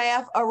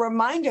TGIF. A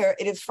reminder,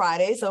 it is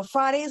Friday. So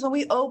Friday is when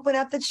we open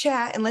up the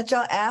chat and let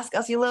y'all ask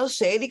us your little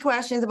shady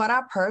questions about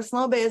our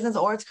personal business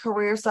or its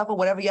career stuff or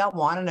whatever y'all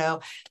want to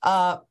know.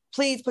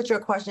 Please put your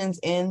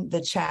questions in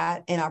the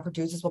chat, and our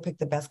producers will pick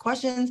the best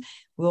questions.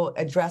 We'll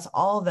address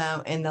all of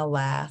them in the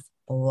last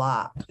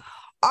block.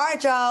 All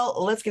right,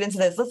 y'all, let's get into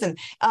this. Listen,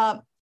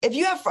 if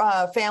you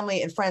have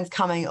family and friends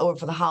coming over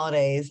for the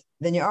holidays,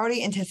 then you're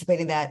already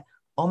anticipating that,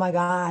 oh my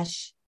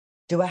gosh,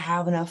 do I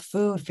have enough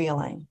food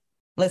feeling?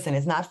 Listen,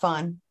 it's not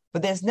fun,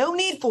 but there's no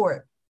need for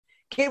it.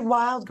 Get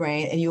Wild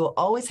Grain, and you will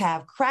always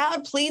have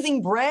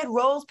crowd-pleasing bread,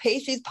 rolls,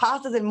 pastries,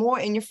 pastas, and more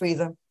in your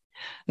freezer.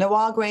 Now,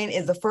 Wild Grain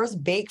is the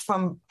first baked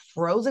from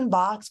frozen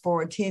box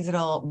for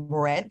artisanal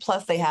bread.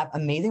 Plus, they have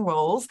amazing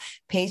rolls,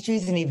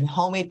 pastries, and even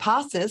homemade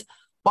pastas.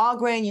 Wild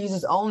Grain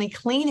uses only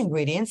clean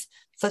ingredients,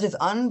 such as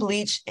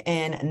unbleached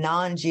and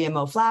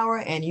non-GMO flour,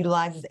 and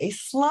utilizes a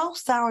slow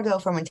sourdough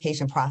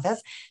fermentation process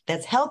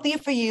that's healthier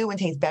for you and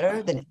tastes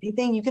better than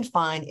anything you can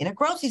find in a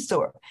grocery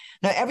store.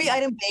 Now, every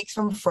item bakes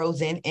from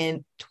frozen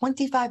in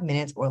 25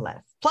 minutes or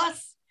less.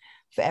 Plus,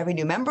 for every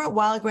new member,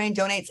 Wild Grain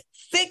donates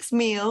 6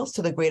 meals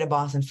to the Greater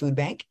Boston Food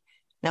Bank.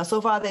 Now, so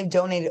far, they've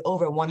donated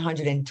over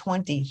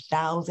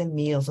 120,000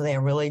 meals, so they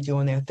are really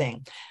doing their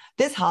thing.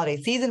 This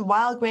holiday season,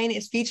 Wild Grain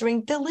is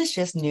featuring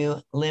delicious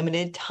new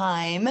limited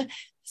time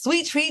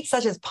sweet treats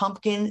such as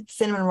pumpkin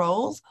cinnamon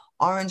rolls,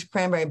 orange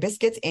cranberry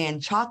biscuits,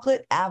 and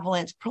chocolate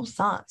avalanche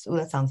croissants. Ooh,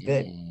 that sounds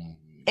good.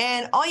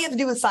 And all you have to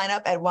do is sign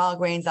up at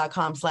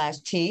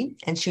wildgrains.com/tea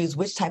and choose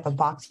which type of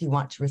box you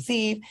want to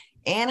receive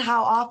and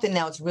how often.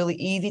 Now, it's really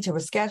easy to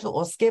reschedule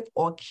or skip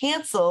or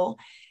cancel.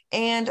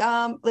 And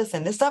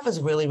listen, this stuff is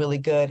really, really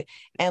good.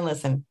 And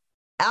listen,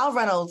 Al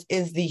Reynolds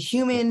is the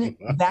human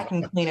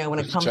vacuum cleaner when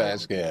it comes to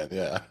trash can,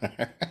 yeah.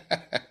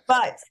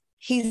 But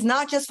he's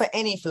not just for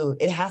any food.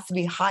 It has to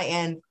be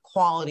high-end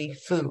quality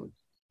food.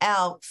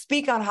 Al,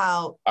 speak on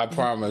how... I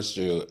promise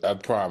you.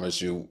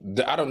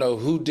 I don't know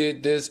who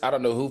did this. I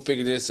don't know who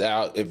figured this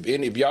out.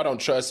 If y'all don't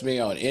trust me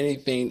on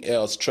anything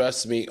else,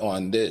 trust me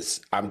on this.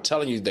 I'm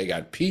telling you, they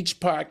got peach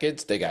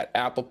pockets, they got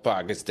apple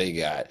pockets, they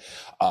got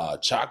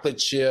chocolate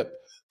chip,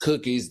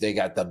 cookies. They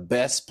got the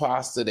best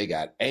pasta. They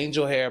got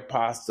angel hair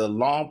pasta,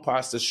 long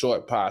pasta,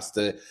 short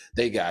pasta.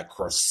 They got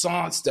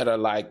croissants that are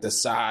like the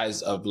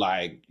size of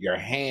like your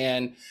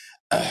hand.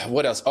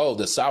 What else? Oh,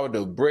 the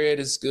sourdough bread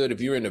is good.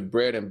 If you're into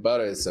bread and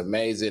butter, it's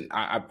amazing.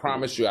 I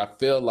promise you, I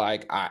feel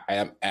like I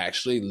am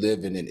actually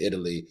living in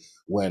Italy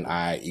when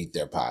I eat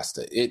their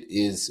pasta. It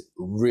is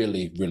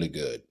really, really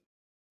good.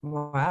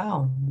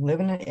 Wow,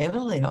 living in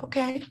Italy.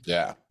 Okay.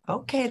 Yeah.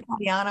 Okay,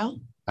 Italiano.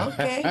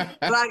 Okay.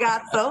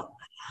 Ragazzo.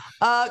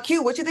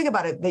 Q, what you think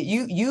about it? That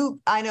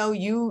I know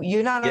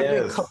you're not a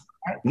good cook.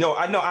 Right? No,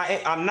 I know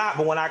I'm not,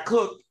 but when I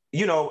cook,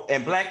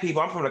 and black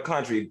people, I'm from the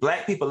country,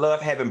 black people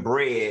love having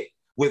bread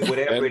with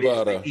whatever it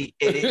is they eat.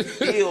 And it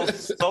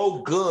feels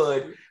so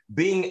good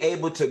being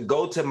able to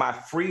go to my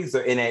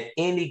freezer and at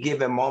any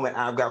given moment,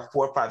 I've got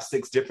 4, 5,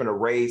 6 different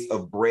arrays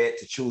of bread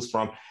to choose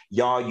from.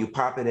 Y'all, you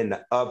pop it in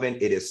the oven.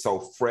 It is so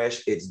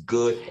fresh. It's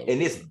good.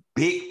 And it's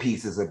big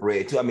pieces of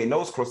bread too. I mean,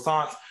 those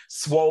croissants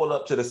swole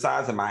up to the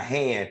size of my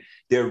hand.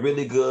 They're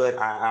really good.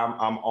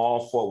 I'm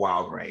all for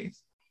Wild Grains.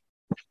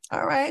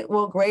 All right.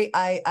 Well, great.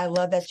 I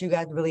love that you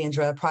guys really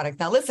enjoy the product.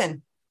 Now,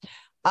 listen,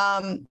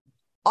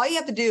 all you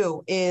have to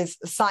do is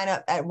sign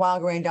up at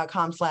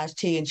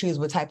wildgrain.com/T and choose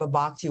what type of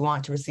box you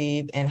want to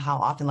receive and how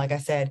often, like I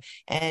said.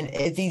 And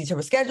it's easy to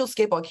reschedule,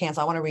 skip, or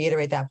cancel. I want to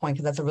reiterate that point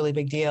because that's a really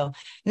big deal.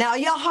 Now,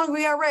 y'all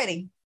hungry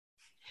already?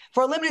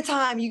 For a limited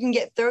time, you can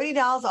get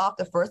 $30 off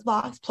the first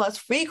box plus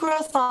free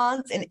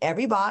croissants in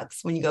every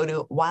box when you go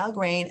to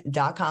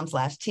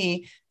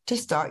wildgrain.com/T to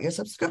start your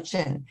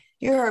subscription.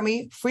 You heard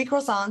me, free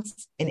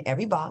croissants in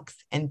every box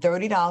and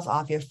 $30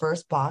 off your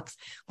first box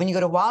when you go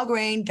to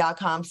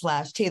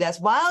wildgrain.com/T. That's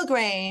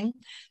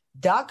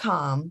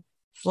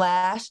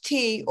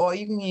wildgrain.com/T, or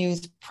you can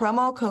use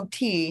promo code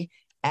T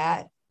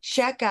at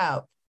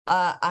checkout.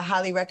 I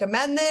highly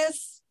recommend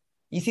this.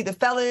 You see, the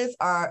fellas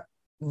are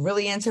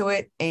really into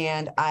it,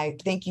 and I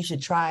think you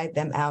should try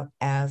them out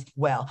as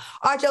well.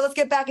 All right, y'all, let's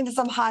get back into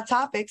some hot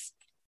topics.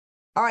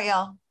 All right,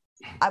 y'all.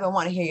 I've been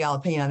wanting to hear y'all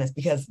opinion on this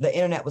because the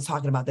internet was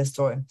talking about this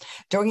story.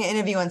 During an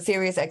interview on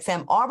Sirius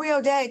XM, Aubrey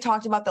O'Day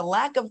talked about the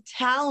lack of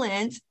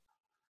talent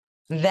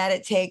that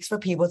it takes for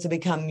people to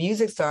become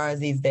music stars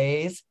these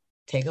days.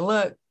 Take a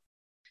look.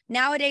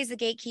 Nowadays, the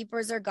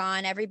gatekeepers are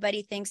gone.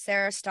 Everybody thinks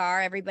they're a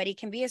star. Everybody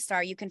can be a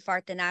star. You can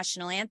fart the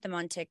national anthem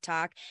on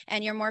TikTok,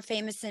 and you're more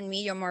famous than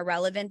me. You're more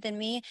relevant than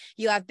me.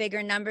 You have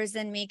bigger numbers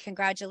than me.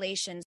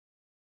 Congratulations.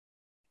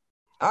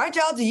 All right,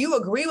 y'all. Do you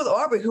agree with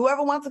Aubrey?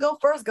 Whoever wants to go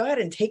first, go ahead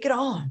and take it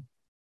on.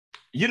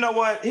 You know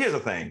what? Here's the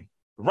thing.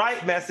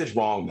 Right message,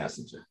 wrong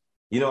messenger.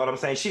 You know what I'm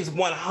saying? She's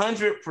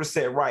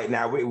 100% right.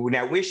 Now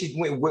where she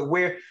went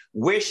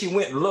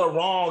a little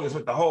wrong is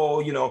with the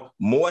whole,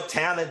 more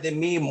talent than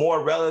me,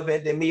 more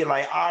relevant than me.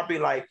 Like, Aubrey,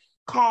 like,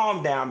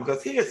 calm down,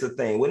 because here's the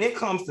thing. When it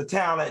comes to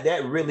talent,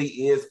 that really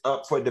is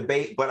up for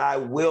debate. But I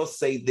will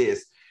say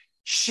this.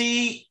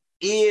 She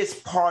is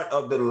part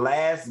of the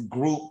last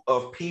group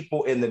of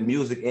people in the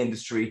music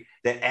industry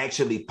that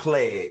actually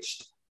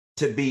pledged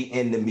to be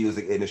in the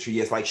music industry.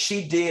 Yes, like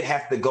she did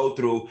have to go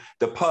through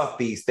the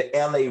Puffies, the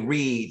LA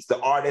Reeds, the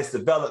artist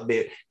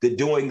development, the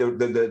doing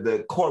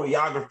the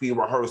choreography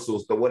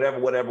rehearsals, the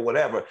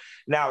whatever.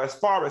 Now, as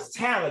far as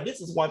talent, this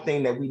is one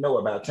thing that we know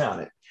about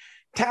talent.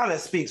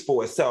 Talent speaks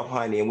for itself,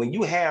 honey. And when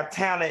you have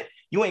talent,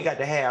 you ain't got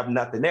to have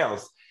nothing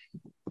else.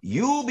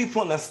 You'll be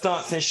putting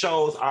stunts and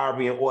shows,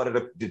 Aubrey, in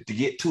order to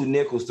get 2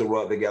 nickels to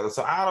rub together.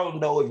 So I don't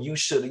know if you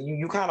should.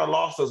 You kind of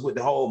lost us with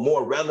the whole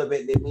more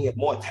relevant than me and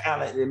more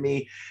talent than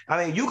me.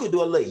 I mean, you could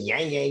do a little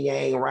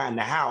yang around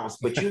the house,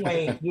 but you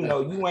ain't,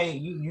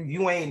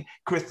 you ain't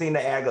Christina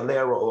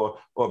Aguilera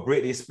or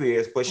Britney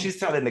Spears. But she's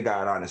telling the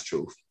God honest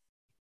truth.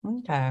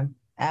 Okay.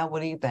 Al,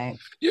 what do you think?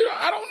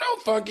 I don't know,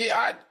 Funky.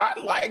 I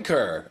like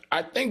her.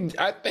 I think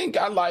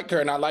I like her,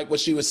 and I like what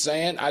she was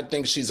saying. I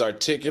think she's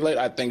articulate.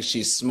 I think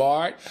she's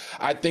smart.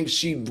 I think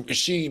she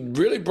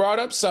really brought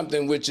up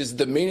something, which is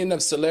the meaning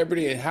of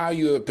celebrity and how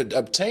you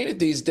obtain it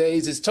these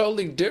days is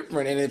totally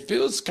different, and it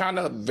feels kind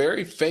of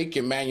very fake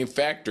and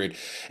manufactured.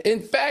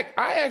 In fact,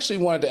 I actually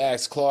wanted to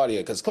ask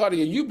Claudia, because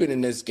Claudia, you've been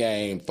in this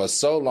game for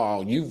so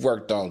long. You've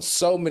worked on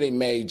so many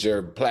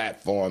major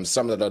platforms,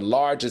 some of the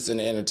largest in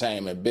the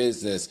entertainment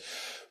business.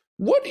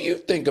 What do you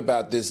think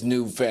about this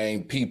new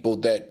fame people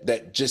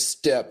that just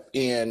step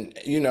in,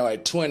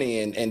 at 20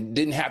 and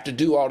didn't have to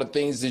do all the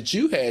things that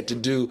you had to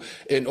do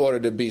in order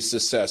to be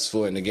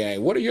successful in the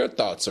game? What are your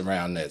thoughts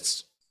around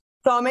this?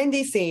 So I'm in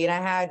DC and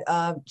I had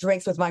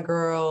drinks with my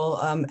girl,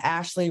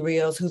 Ashley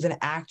Rios, who's an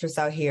actress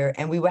out here.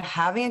 And we were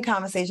having a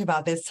conversation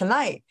about this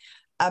tonight,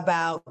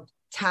 about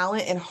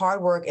talent and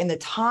hard work and the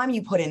time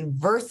you put in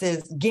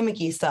versus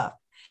gimmicky stuff.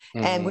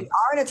 Mm-hmm. And we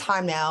are in a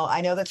time now,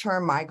 I know the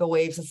term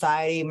microwave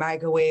society,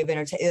 microwave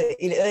entertainment,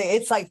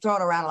 it's like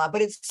thrown around a lot,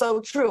 but it's so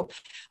true.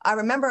 I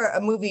remember a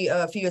movie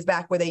a few years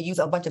back where they used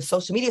a bunch of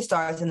social media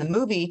stars in the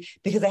movie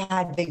because they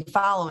had big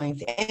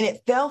followings, and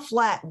it fell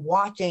flat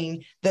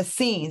watching the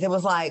scenes. It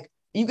was like,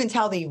 you can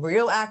tell the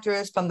real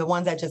actors from the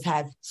ones that just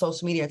had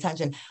social media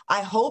attention.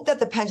 I hope that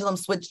the pendulum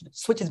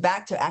switches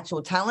back to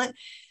actual talent,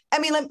 I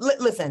mean,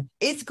 listen,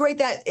 it's great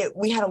that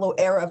we had a little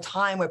era of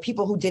time where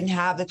people who didn't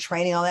have the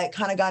training, all that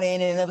kind of got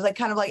in, and it was like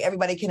kind of like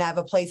everybody can have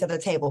a place at the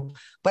table.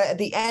 But at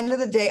the end of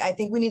the day, I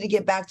think we need to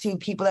get back to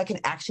people that can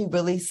actually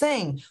really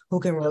sing, who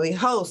can really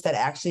host, that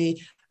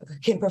actually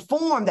can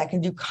perform, that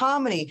can do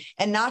comedy,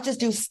 and not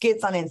just do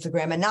skits on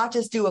Instagram and not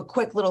just do a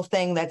quick little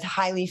thing that's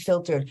highly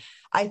filtered.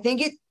 I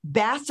think it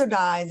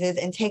bastardizes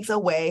and takes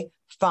away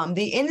from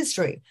the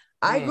industry.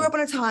 I grew up in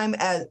a time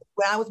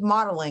when I was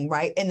modeling,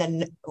 right, in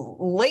the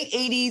late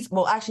 80s,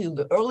 well, actually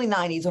the early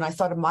 90s when I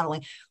started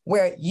modeling,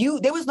 where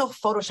there was no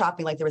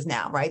photoshopping like there is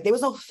now, right? There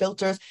was no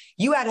filters.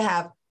 You had to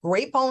have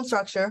great bone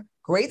structure,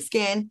 great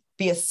skin,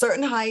 be a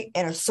certain height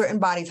and a certain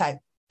body type,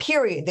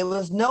 period. There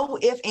was no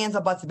ifs, ands,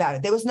 or buts about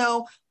it. There was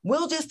no,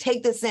 we'll just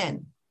take this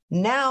in.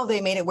 Now they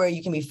made it where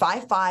you can be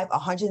 5'5",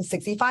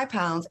 165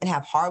 pounds and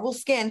have horrible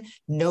skin.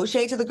 No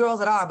shade to the girls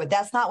that are, but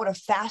that's not what a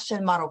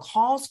fashion model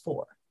calls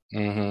for.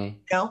 Mm-hmm.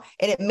 You know,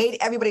 and it made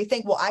everybody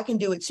think, well, I can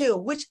do it too,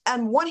 which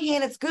on one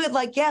hand, it's good.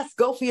 Like, yes,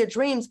 go for your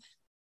dreams.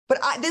 But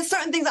there's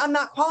certain things I'm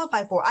not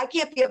qualified for. I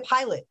can't be a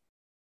pilot.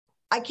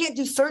 I can't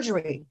do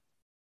surgery.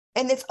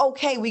 And it's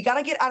okay. We got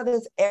to get out of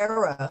this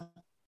era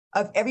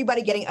of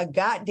everybody getting a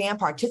goddamn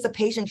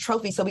participation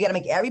trophy. So we got to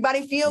make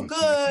everybody feel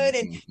good.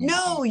 And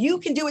no, you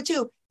can do it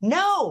too.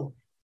 No,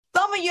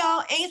 some of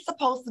y'all ain't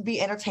supposed to be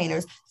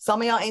entertainers.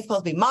 Some of y'all ain't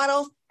supposed to be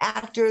models,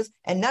 actors,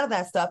 and none of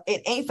that stuff.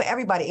 It ain't for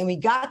everybody. And we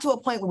got to a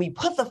point where we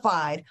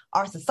pussified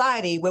our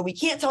society where we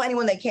can't tell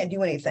anyone they can't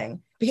do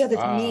anything because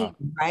it's mean,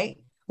 right?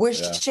 We're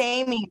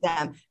shaming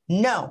them.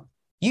 No,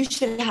 you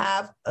should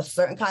have a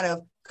certain kind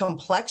of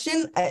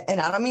complexion. And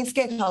I don't mean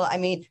skin color. I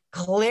mean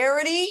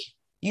clarity.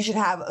 You should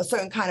have a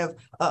certain kind of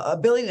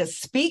ability to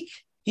speak.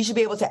 You should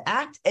be able to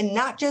act and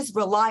not just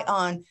rely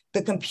on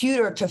the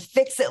computer to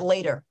fix it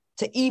later,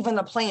 to even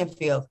the playing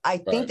field. I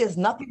think there's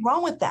nothing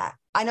wrong with that.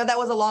 I know that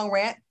was a long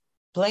rant.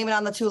 Blame it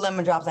on the 2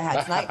 lemon drops I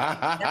had tonight.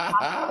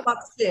 That's about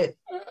shit.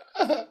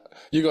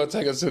 You gonna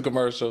take us to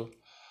commercial?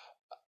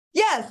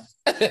 Yes.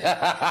 You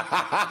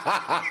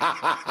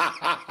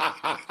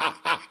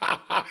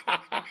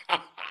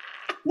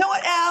know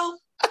what, Al?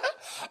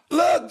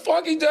 Look,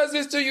 Funky does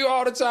this to you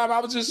all the time. I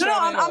was just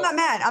I'm not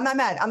mad. I'm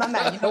not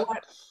mad. You know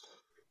what?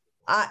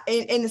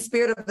 In the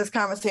spirit of this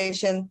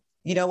conversation,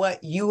 you know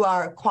what? You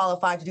are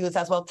qualified to do this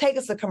as well. Take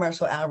us to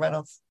commercial, Al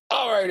Reynolds.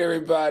 All right,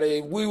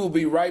 everybody. We will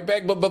be right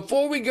back. But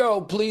before we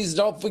go, please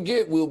don't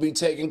forget, we'll be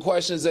taking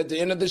questions at the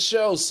end of the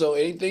show. So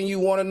anything you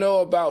want to know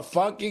about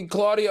Funky,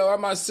 Claudia, or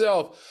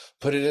myself,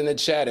 put it in the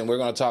chat and we're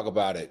going to talk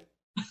about it.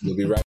 We'll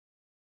be right back.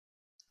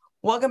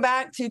 Welcome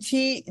back to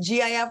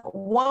TGIF.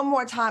 One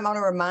more time, I want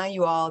to remind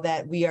you all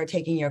that we are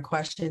taking your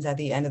questions at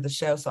the end of the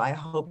show. So I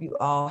hope you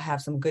all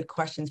have some good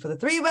questions for the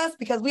three of us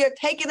because we are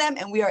taking them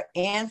and we are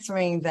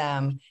answering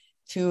them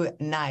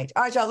tonight.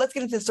 All right, y'all, let's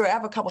get into the story. I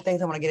have a couple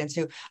things I want to get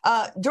into.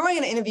 During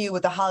an interview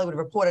with The Hollywood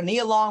Reporter,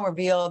 Nia Long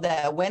revealed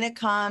that when it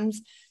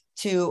comes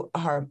to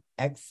her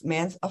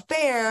ex-man's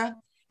affair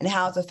and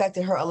how it's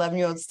affected her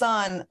 11-year-old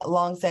son,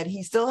 Long said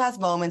he still has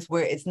moments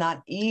where it's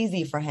not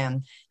easy for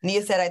him.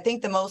 Nia said, I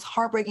think the most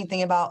heartbreaking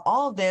thing about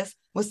all of this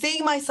was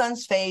seeing my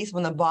son's face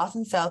when the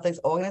Boston Celtics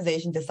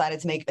organization decided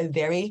to make a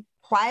very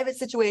private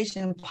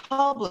situation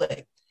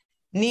public.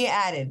 Nia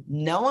added,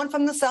 no one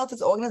from the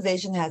Celtics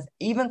organization has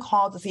even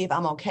called to see if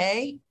I'm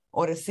okay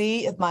or to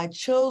see if my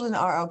children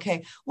are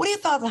okay. What are your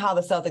thoughts on how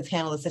the Celtics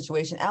handle the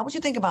situation? Al, what do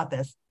you think about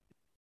this?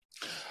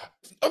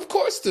 Of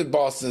course, the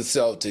Boston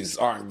Celtics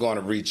aren't going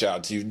to reach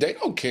out to you. They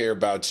don't care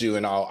about you,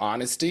 in all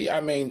honesty. I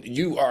mean,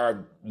 you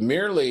are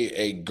merely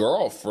a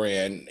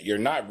girlfriend. You're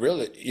not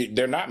really,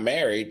 they're not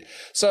married.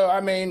 So, I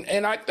mean,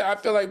 and I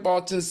feel like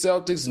Boston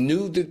Celtics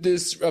knew that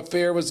this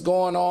affair was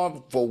going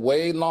on for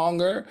way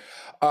longer.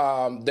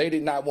 They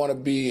did not want to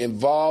be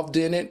involved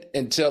in it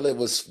until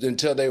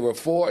they were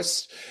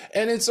forced.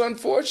 And it's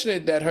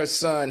unfortunate that her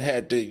son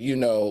had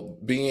to,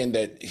 being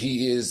that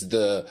he is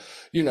the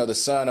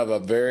son of a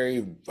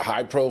very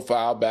high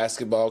profile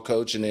basketball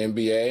coach in the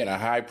NBA and a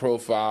high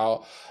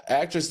profile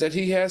actress, that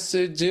he has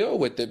to deal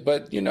with it.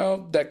 But,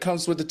 that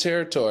comes with the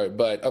territory.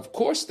 But of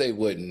course they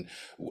wouldn't.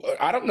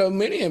 I don't know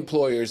many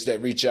employers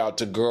that reach out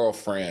to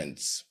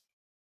girlfriends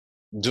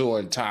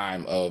during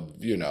time of,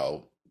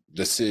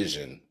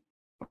 decision.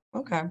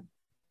 Okay,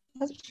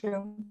 that's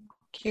true.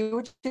 Q,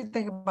 what do you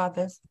think about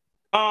this?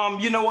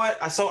 You know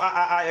what? So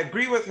I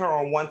agree with her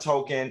on one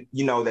token,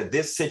 that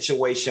this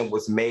situation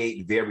was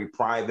made very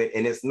private,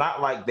 and it's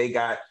not like they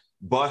got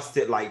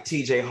busted like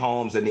TJ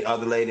Holmes and the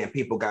other lady and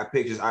people got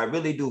pictures. I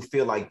really do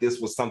feel like this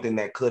was something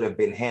that could have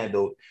been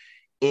handled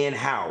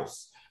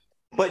in-house.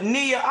 But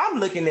Nia, I'm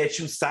looking at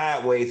you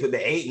sideways with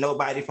the ain't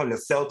nobody from the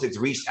Celtics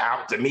reached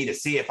out to me to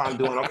see if I'm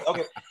doing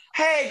okay.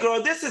 Hey,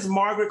 girl, this is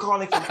Margaret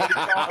calling from of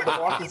the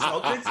Boston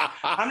Celtics.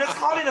 I'm just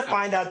calling to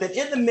find out that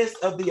in the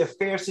midst of the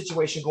affair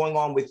situation going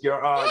on with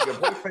your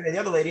boyfriend and the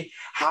other lady,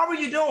 how are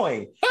you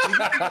doing? Do you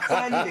need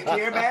a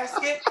care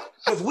basket?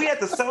 Because we at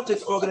the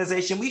Celtics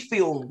organization, we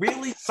feel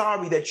really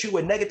sorry that you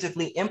were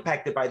negatively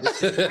impacted by this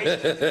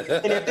situation.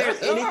 And if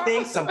there's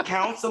anything, some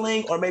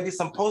counseling or maybe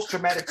some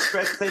post-traumatic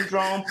stress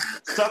syndrome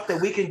stuff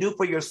that we can do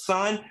for your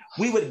son,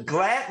 we would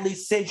gladly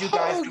send you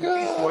guys the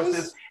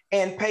resources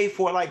and pay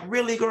for. Like,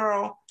 really,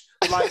 girl?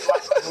 like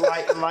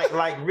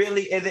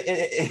really, and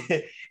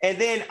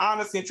then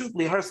honestly and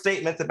truthfully, her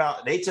statements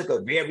about they took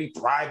a very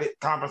private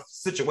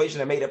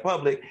situation and made it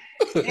public.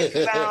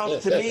 It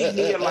sounds to me,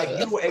 Nia, like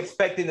you were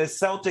expecting the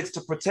Celtics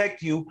to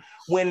protect you.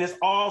 When it's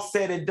all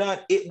said and done,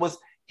 it was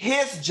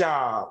his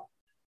job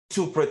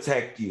to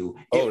protect you.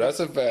 That's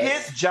a fact.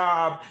 His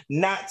job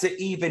not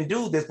to even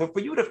do this, but for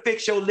you to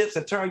fix your lips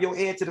and turn your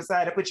head to the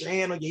side and put your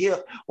hand on your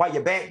hip while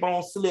your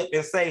backbone slip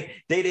and say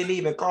they didn't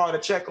even call to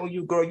check on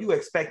you, girl, you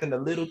expecting a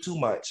little too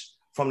much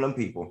from them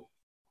people.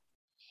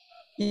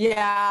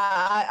 Yeah,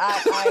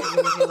 I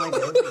agree like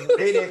this.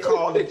 They didn't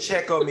call to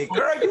check on me.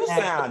 Girl, you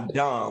sound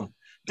dumb.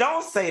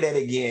 Don't say that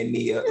again,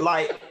 Nia.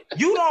 Like,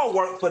 you don't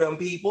work for them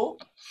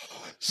people.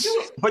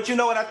 But you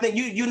know what I think?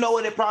 You know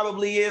what it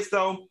probably is,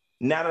 though?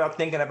 Now that I'm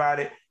thinking about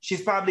it,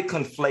 she's probably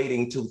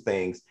conflating two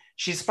things.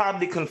 She's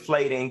probably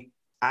conflating,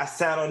 I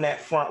sat on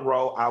that front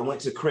row, I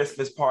went to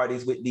Christmas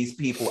parties with these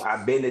people,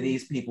 I've been to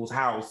these people's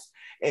house,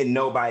 and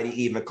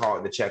nobody even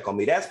called to check on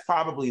me. That's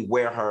probably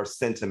where her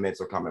sentiments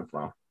are coming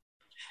from.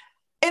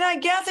 And I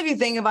guess if you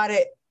think about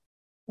it,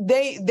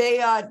 they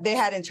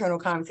had internal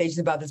conversations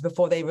about this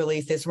before they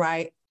released this,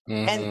 right?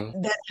 Mm-hmm.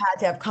 And that had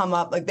to have come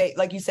up.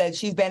 Like you said,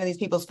 she's been in these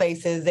people's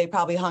faces. They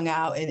probably hung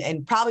out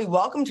and probably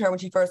welcomed her when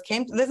she first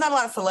came. There's not a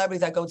lot of celebrities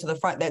that go to the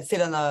front that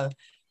sit on the,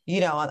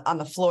 on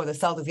the floor of the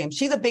Celtics game.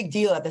 She's a big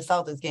deal at the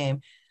Celtics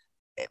game.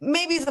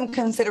 Maybe some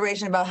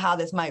consideration about how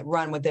this might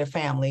run with their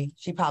family.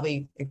 She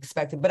probably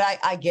expected, but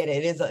I get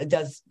it. It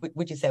does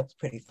what you said was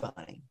pretty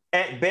funny.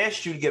 At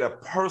best, you'd get a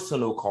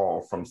personal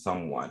call from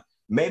someone.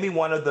 Maybe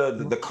one of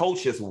the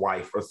coach's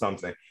wife or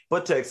something.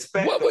 But to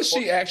expect, what would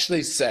she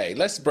actually say?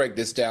 Let's break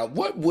this down.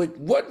 What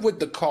would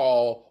the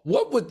call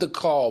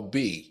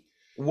be?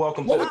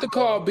 Welcome. What would the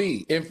call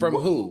be? And from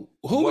who?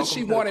 Who would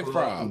she want it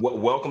from?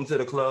 Welcome to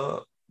the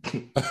club.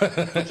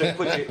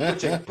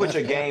 put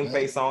your game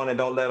face on and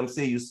don't let them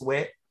see you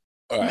sweat.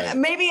 Right.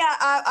 Maybe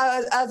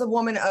I as a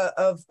woman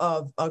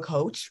of a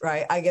coach,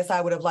 right? I guess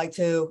I would have liked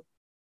to.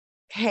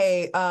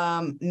 Hey,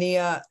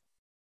 Nia.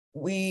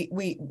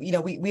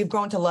 We've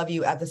grown to love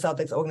you at the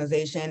Celtics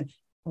organization.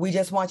 We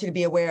just want you to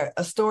be aware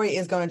a story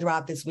is going to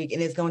drop this week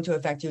and it's going to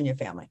affect you and your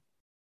family.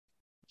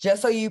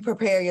 Just so you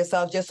prepare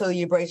yourself, just so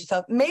you brace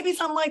yourself. Maybe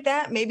something like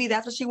that. Maybe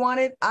that's what she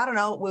wanted. I don't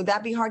know. Would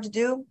that be hard to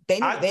do? They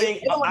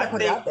don't want to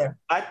put it out there.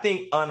 I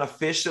think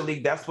unofficially,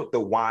 that's what the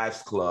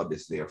Wives Club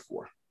is there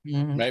for.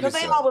 Mm-hmm. Because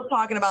they always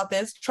talking about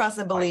this, trust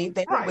and believe.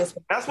 Right.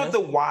 That's what the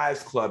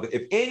Wives Club.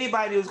 If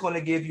anybody was going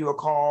to give you a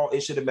call,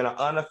 it should have been an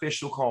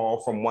unofficial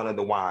call from one of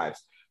the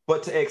wives.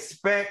 But to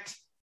expect,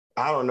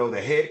 I don't know, the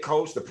head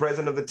coach, the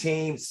president of the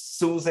team,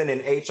 Susan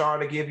and HR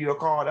to give you a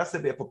call, that's a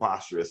bit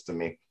preposterous to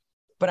me.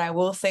 But I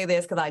will say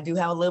this, because I do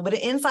have a little bit of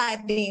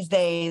insight these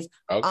days.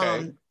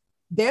 Okay.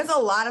 There's a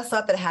lot of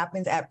stuff that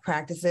happens at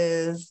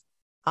practices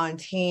on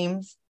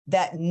teams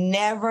that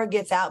never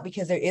gets out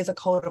because there is a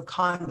code of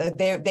conduct.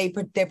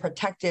 They're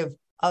protective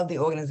of the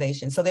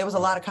organization. So there was a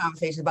lot of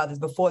conversations about this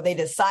before they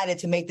decided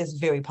to make this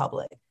very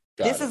public.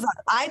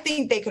 I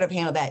think they could have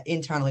handled that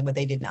internally, but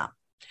they did not.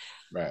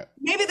 Right.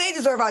 Maybe they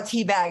deserve our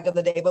tea bag of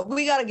the day, but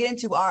we got to get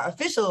into our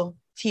official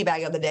tea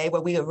bag of the day,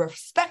 where we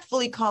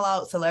respectfully call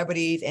out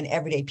celebrities and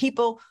everyday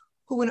people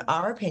who, in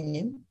our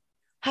opinion,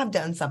 have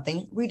done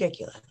something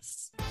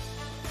ridiculous.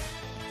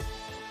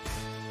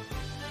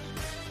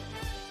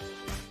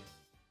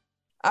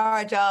 All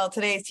right, y'all.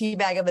 Today's tea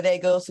bag of the day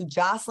goes to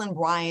Jocelyn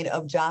Bryant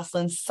of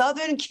Jocelyn's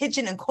Southern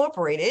Kitchen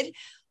Incorporated.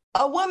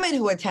 A woman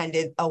who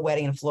attended a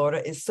wedding in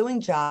Florida is suing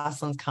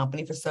Jocelyn's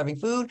company for serving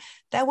food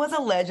that was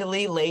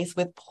allegedly laced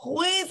with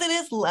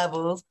poisonous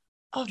levels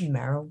of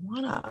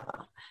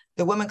marijuana.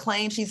 The woman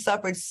claims she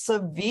suffered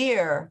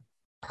severe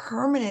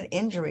permanent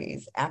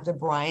injuries after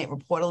Bryant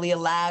reportedly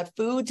allowed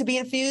food to be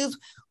infused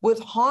with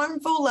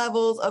harmful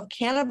levels of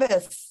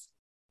cannabis.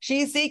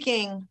 She's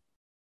seeking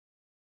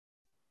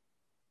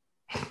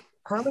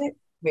permanent.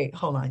 Wait,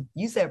 hold on.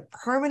 You said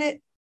permanent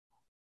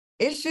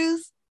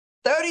issues?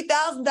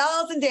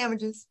 $30,000 in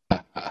damages.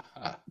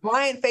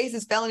 Bryant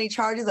faces felony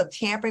charges of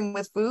tampering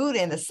with food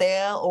and the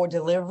sale or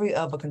delivery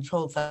of a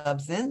controlled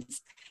substance.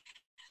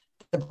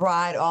 The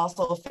bride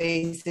also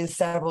faces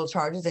several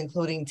charges,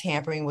 including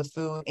tampering with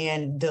food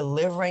and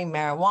delivering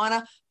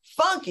marijuana.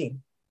 Funky,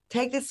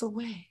 take this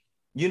away.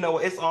 You know,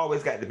 it's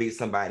always got to be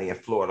somebody in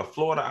Florida.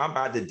 Florida, I'm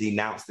about to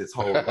denounce this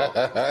whole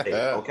state,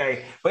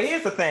 okay? But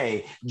here's the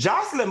thing.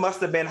 Jocelyn must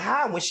have been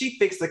high when she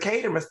fixed the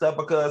catering stuff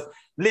because,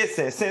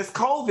 listen, since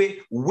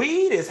COVID,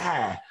 weed is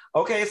high.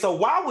 Okay, so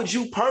why would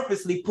you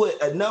purposely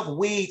put enough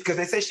weed? Because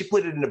they say she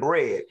put it in the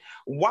bread.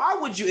 Why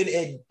would you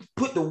and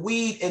put the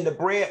weed in the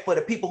bread for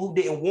the people who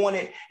didn't want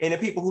it and the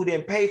people who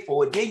didn't pay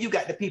for it? Then you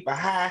got the people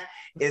high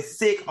and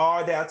sick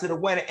all down to the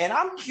wedding. And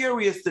I'm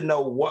curious to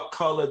know what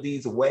color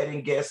these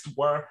wedding guests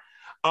were.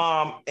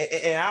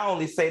 And I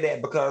only say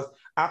that because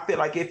I feel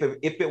like if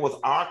it was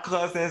our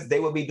cousins, they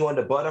would be doing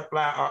the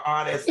butterfly or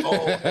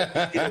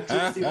RSO, the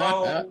Tootsie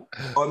Roll,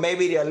 or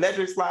maybe the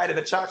electric slide or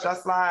the cha-cha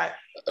slide.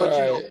 But you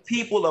know,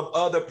 people of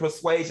other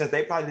persuasions,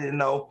 they probably didn't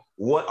know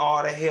what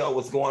all the hell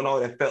was going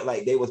on and felt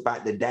like they was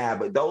about to die.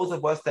 But those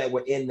of us that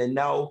were in the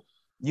know,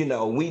 you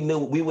know, we knew,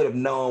 we would have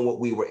known what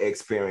we were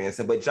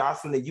experiencing. But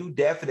Jocelyn, you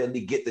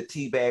definitely get the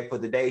tea bag for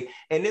the day.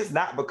 And it's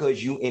not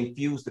because you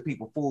infused the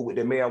people food with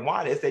the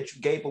marijuana. It's that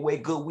you gave away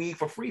good weed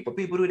for free for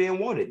people who didn't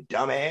want it,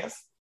 dumbass.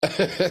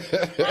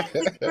 That's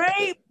a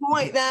great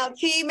point. Now,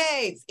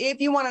 teammates,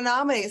 if you want to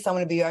nominate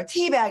someone to be our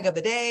tea bag of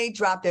the day,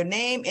 drop their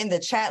name in the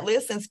chat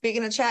list. And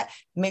speaking of chat,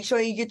 make sure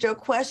you get your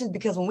questions,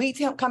 because when we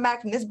come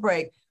back from this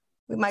break,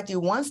 we might do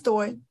one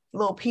story, a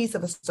little piece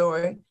of a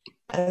story,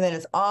 and then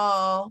it's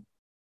all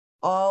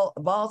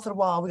balls to the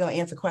wall. We're going to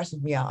answer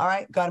questions for y'all. All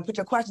right. Go ahead and put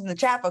your questions in the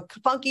chat for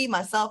Funky,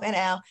 myself, and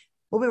Al.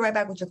 We'll be right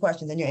back with your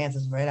questions and your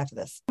answers right after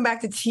this. Come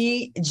back to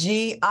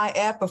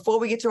TGIF. Before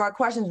we get to our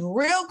questions,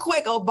 real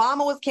quick,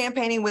 Obama was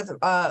campaigning with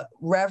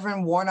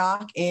Reverend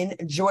Warnock in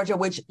Georgia,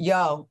 which,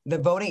 the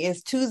voting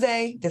is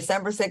Tuesday,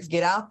 December 6th.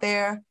 Get out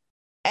there.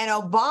 And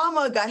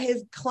Obama got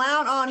his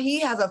clown on.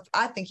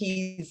 I think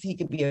he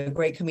could be a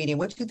great comedian.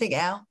 What do you think,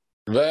 Al?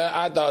 Well,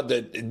 I thought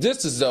that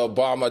this is the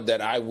Obama that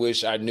I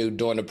wish I knew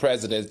during the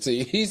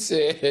presidency. He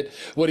said,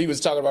 when he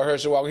was talking about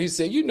Herschel Walker, he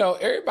said,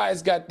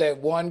 everybody's got that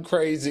one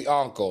crazy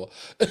uncle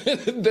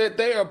that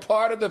they are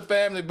part of the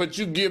family, but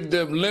you give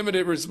them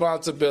limited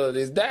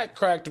responsibilities. That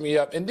cracked me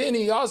up. And then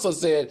he also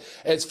said,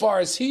 as far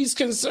as he's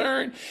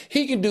concerned,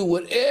 he can do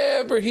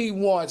whatever he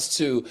wants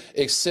to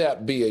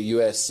except be a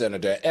U.S.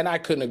 senator. And I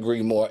couldn't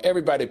agree more.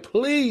 Everybody,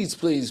 please,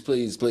 please,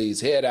 please, please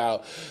head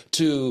out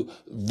to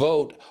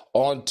vote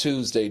on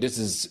Tuesday. This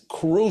is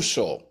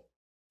crucial.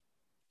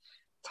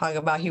 Talking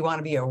about he want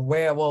to be a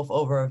werewolf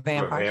over a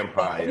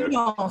vampire. You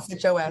don't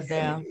sit your ass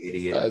down.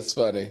 Idiot. That's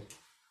funny.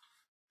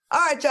 All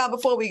right, y'all.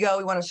 Before we go,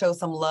 we want to show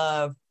some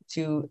love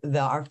to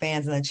our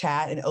fans in the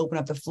chat and open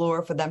up the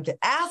floor for them to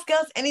ask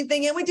us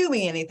anything, and we do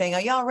mean anything. Are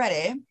y'all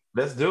ready?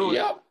 Let's do it.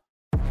 Yep.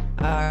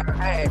 All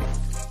right.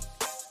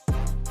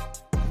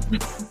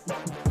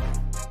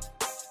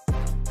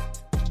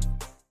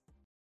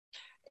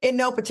 In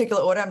no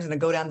particular order, I'm just going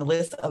to go down the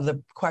list of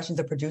the questions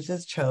the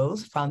producers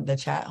chose from the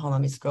chat. Hold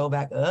on, let me scroll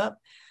back up.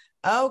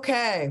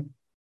 Okay.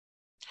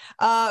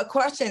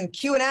 Question,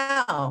 Q and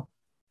L.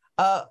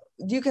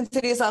 Do you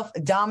consider yourself a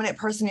dominant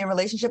person in your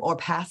relationship or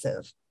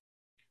passive?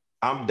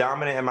 I'm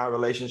dominant in my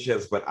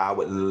relationships, but I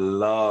would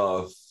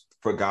love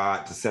for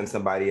God to send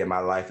somebody in my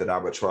life that I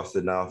would trust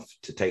enough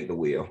to take the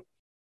wheel.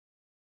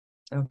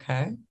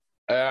 Okay.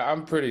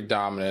 I'm pretty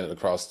dominant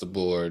across the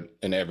board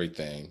in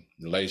everything.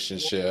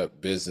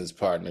 Relationship, business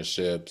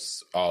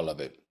partnerships, all of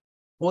it.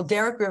 Well,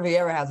 Derek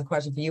Riviera has a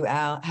question for you,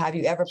 Al. Have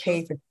you ever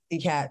paid for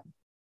Tootsie Cat?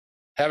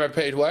 Have I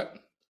paid what?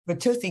 For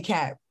Tootsie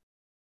Cat.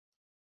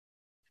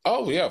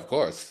 Oh, yeah, of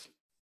course.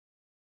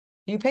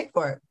 You paid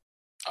for it.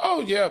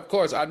 Oh, yeah, of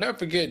course. I'll never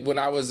forget when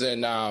I was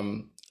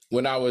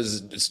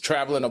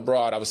traveling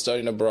abroad, I was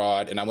studying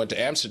abroad, and I went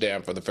to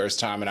Amsterdam for the first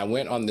time, and I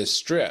went on this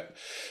strip.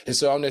 And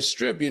so on this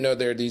strip,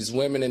 there are these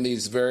women in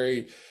these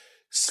very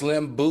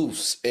slim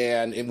booths.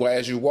 And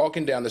as you're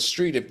walking down the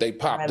street, if they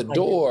pop the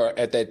door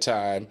at that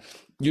time,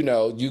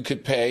 you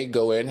could pay,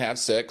 go in, have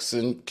sex,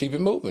 and keep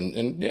it moving.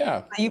 And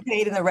yeah. So you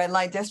paid in the red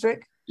light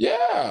district?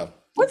 Yeah.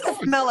 What's it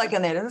smell like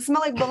in there? Does it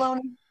smell like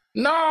bologna?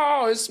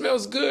 No, it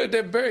smells good.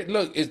 They're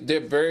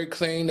very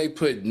clean. They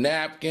put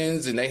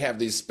napkins, and they have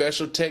these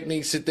special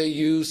techniques that they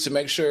use to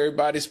make sure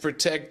everybody's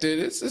protected.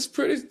 It's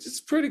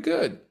pretty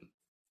good.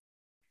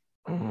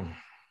 Mm.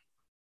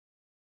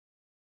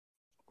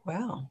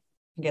 Wow.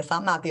 I guess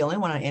I'm not the only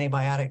one on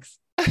antibiotics.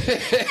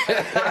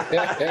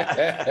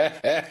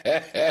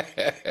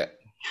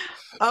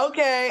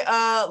 Okay,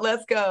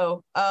 let's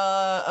go.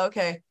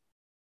 Okay.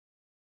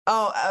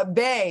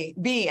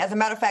 B, as a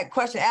matter of fact,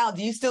 question, Al,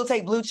 do you still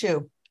take Blue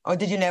Chew, or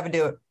did you never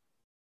do it?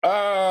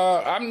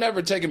 I've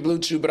never taken Blue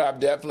Chew, but I've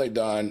definitely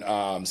done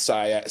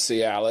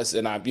Cialis,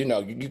 and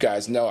you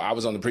guys know I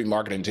was on the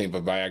pre-marketing team for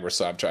Viagra,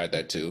 so I've tried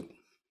that too.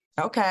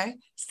 Okay.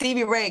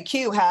 Stevie Ray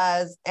Q,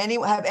 have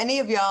any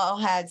of y'all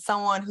had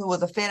someone who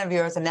was a fan of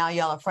yours and now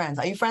y'all are friends?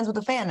 Are you friends with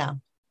the fan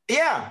now?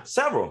 Yeah,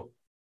 several.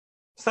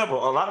 A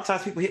lot of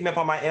times people hit me up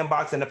on my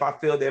inbox, and if I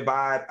feel their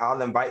vibe,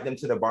 I'll invite them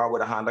to the bar where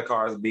the Honda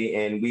cars be,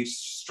 and we've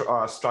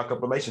struck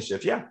up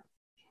relationships. Yeah.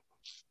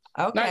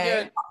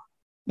 Okay.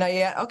 Not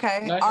yet.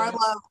 Okay. Our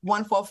Love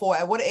 144.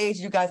 At what age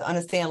do you guys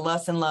understand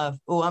lust and love?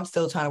 Oh, I'm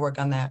still trying to work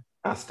on that.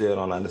 I still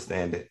don't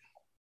understand it.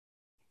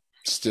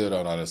 Still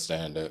don't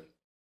understand it.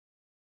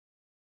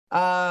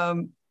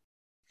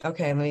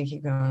 Okay, let me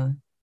keep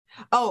going.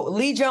 Oh,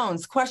 Lee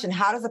Jones, question.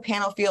 How does the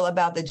panel feel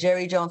about the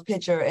Jerry Jones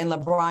picture and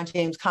LeBron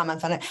James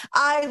comments on it?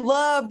 I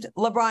loved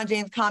LeBron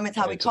James comments,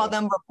 how he called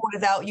them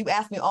reporters out. You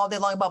asked me all day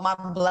long about my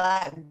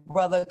black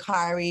brother,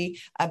 Kyrie,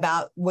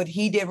 about what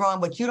he did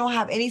wrong, but you don't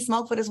have any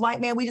smoke for this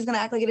white man. We just going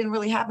to act like it didn't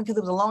really happen because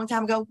it was a long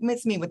time ago.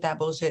 Miss me with that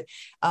bullshit.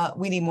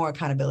 We need more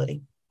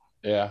accountability.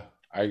 Yeah,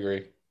 I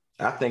agree.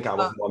 I think I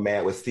was more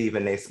mad with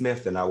Stephen A.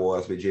 Smith than I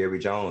was with Jerry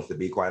Jones, to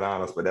be quite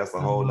honest, but that's a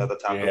whole nother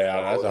topic.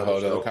 Yeah, that's a whole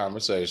other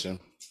conversation.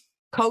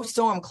 Coach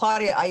Storm,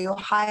 Claudia, are you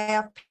high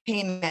off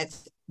pain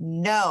meds?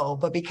 No,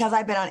 but because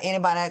I've been on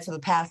antibiotics for the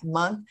past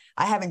month,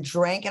 I haven't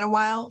drank in a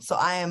while, so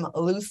I am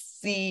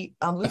loosey.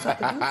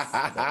 Goosey.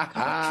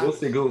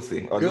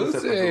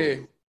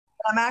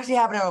 I'm actually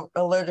having an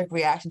allergic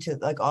reaction to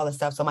like all this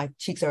stuff, so my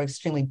cheeks are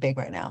extremely big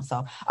right now. So,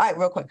 all right,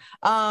 real quick.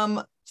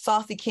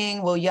 Saucy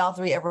King, will y'all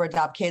three ever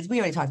adopt kids? We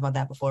already talked about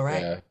that before,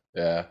 right?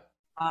 Yeah.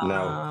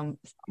 No.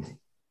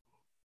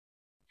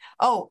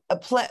 Oh,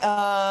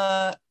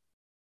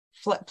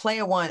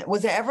 Player One,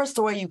 was there ever a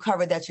story you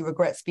covered that you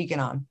regret speaking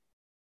on?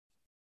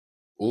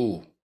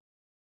 Ooh.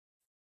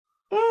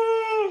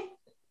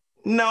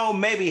 No,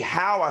 maybe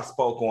how I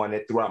spoke on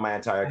it throughout my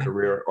entire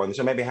career on the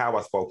show. Maybe how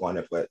I spoke on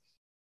it, but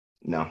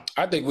no.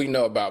 I think we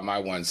know about my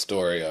one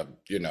story of,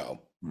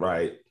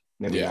 Right.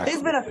 Maybe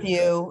there's been a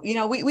few.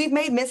 We've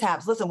made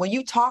mishaps. Listen, when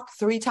you talk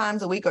 3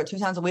 times a week or 2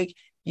 times a week,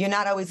 you're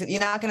not going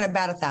to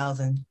bat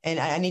 1,000. And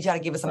I need y'all to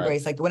give us some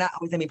grace. Like, we're not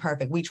always going to be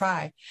perfect. We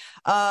try.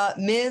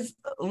 Ms.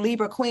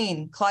 Libra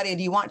Queen, Claudia,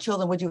 do you want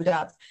children? Would you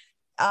adopt?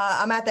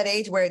 I'm at that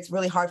age where it's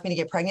really hard for me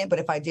to get pregnant. But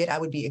if I did, I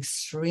would be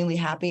extremely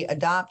happy.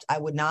 Adopt, I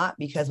would not,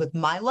 because with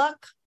my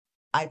luck,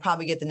 I'd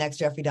probably get the next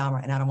Jeffrey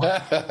Dahmer, and I don't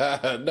want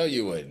it. No,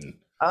 you wouldn't.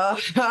 All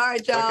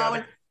right,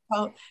 y'all.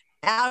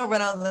 I'll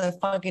run on the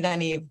funky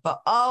Dunny,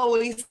 but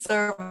always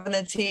serving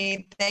the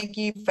tea. Thank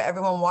you for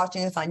everyone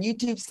watching us on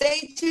YouTube.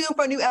 Stay tuned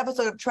for a new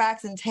episode of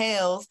Tracks and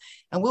Tales,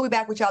 and we'll be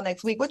back with y'all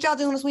next week. What y'all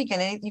doing this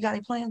weekend? You got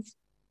any plans?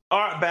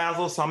 Art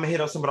Basel, so I'm gonna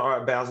hit up some of the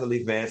Art Basel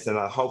events, and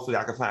hopefully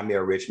I can find me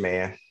a rich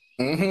man.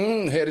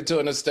 Headed to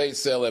an estate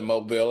sale in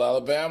Mobile,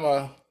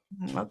 Alabama.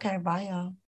 Okay, bye y'all.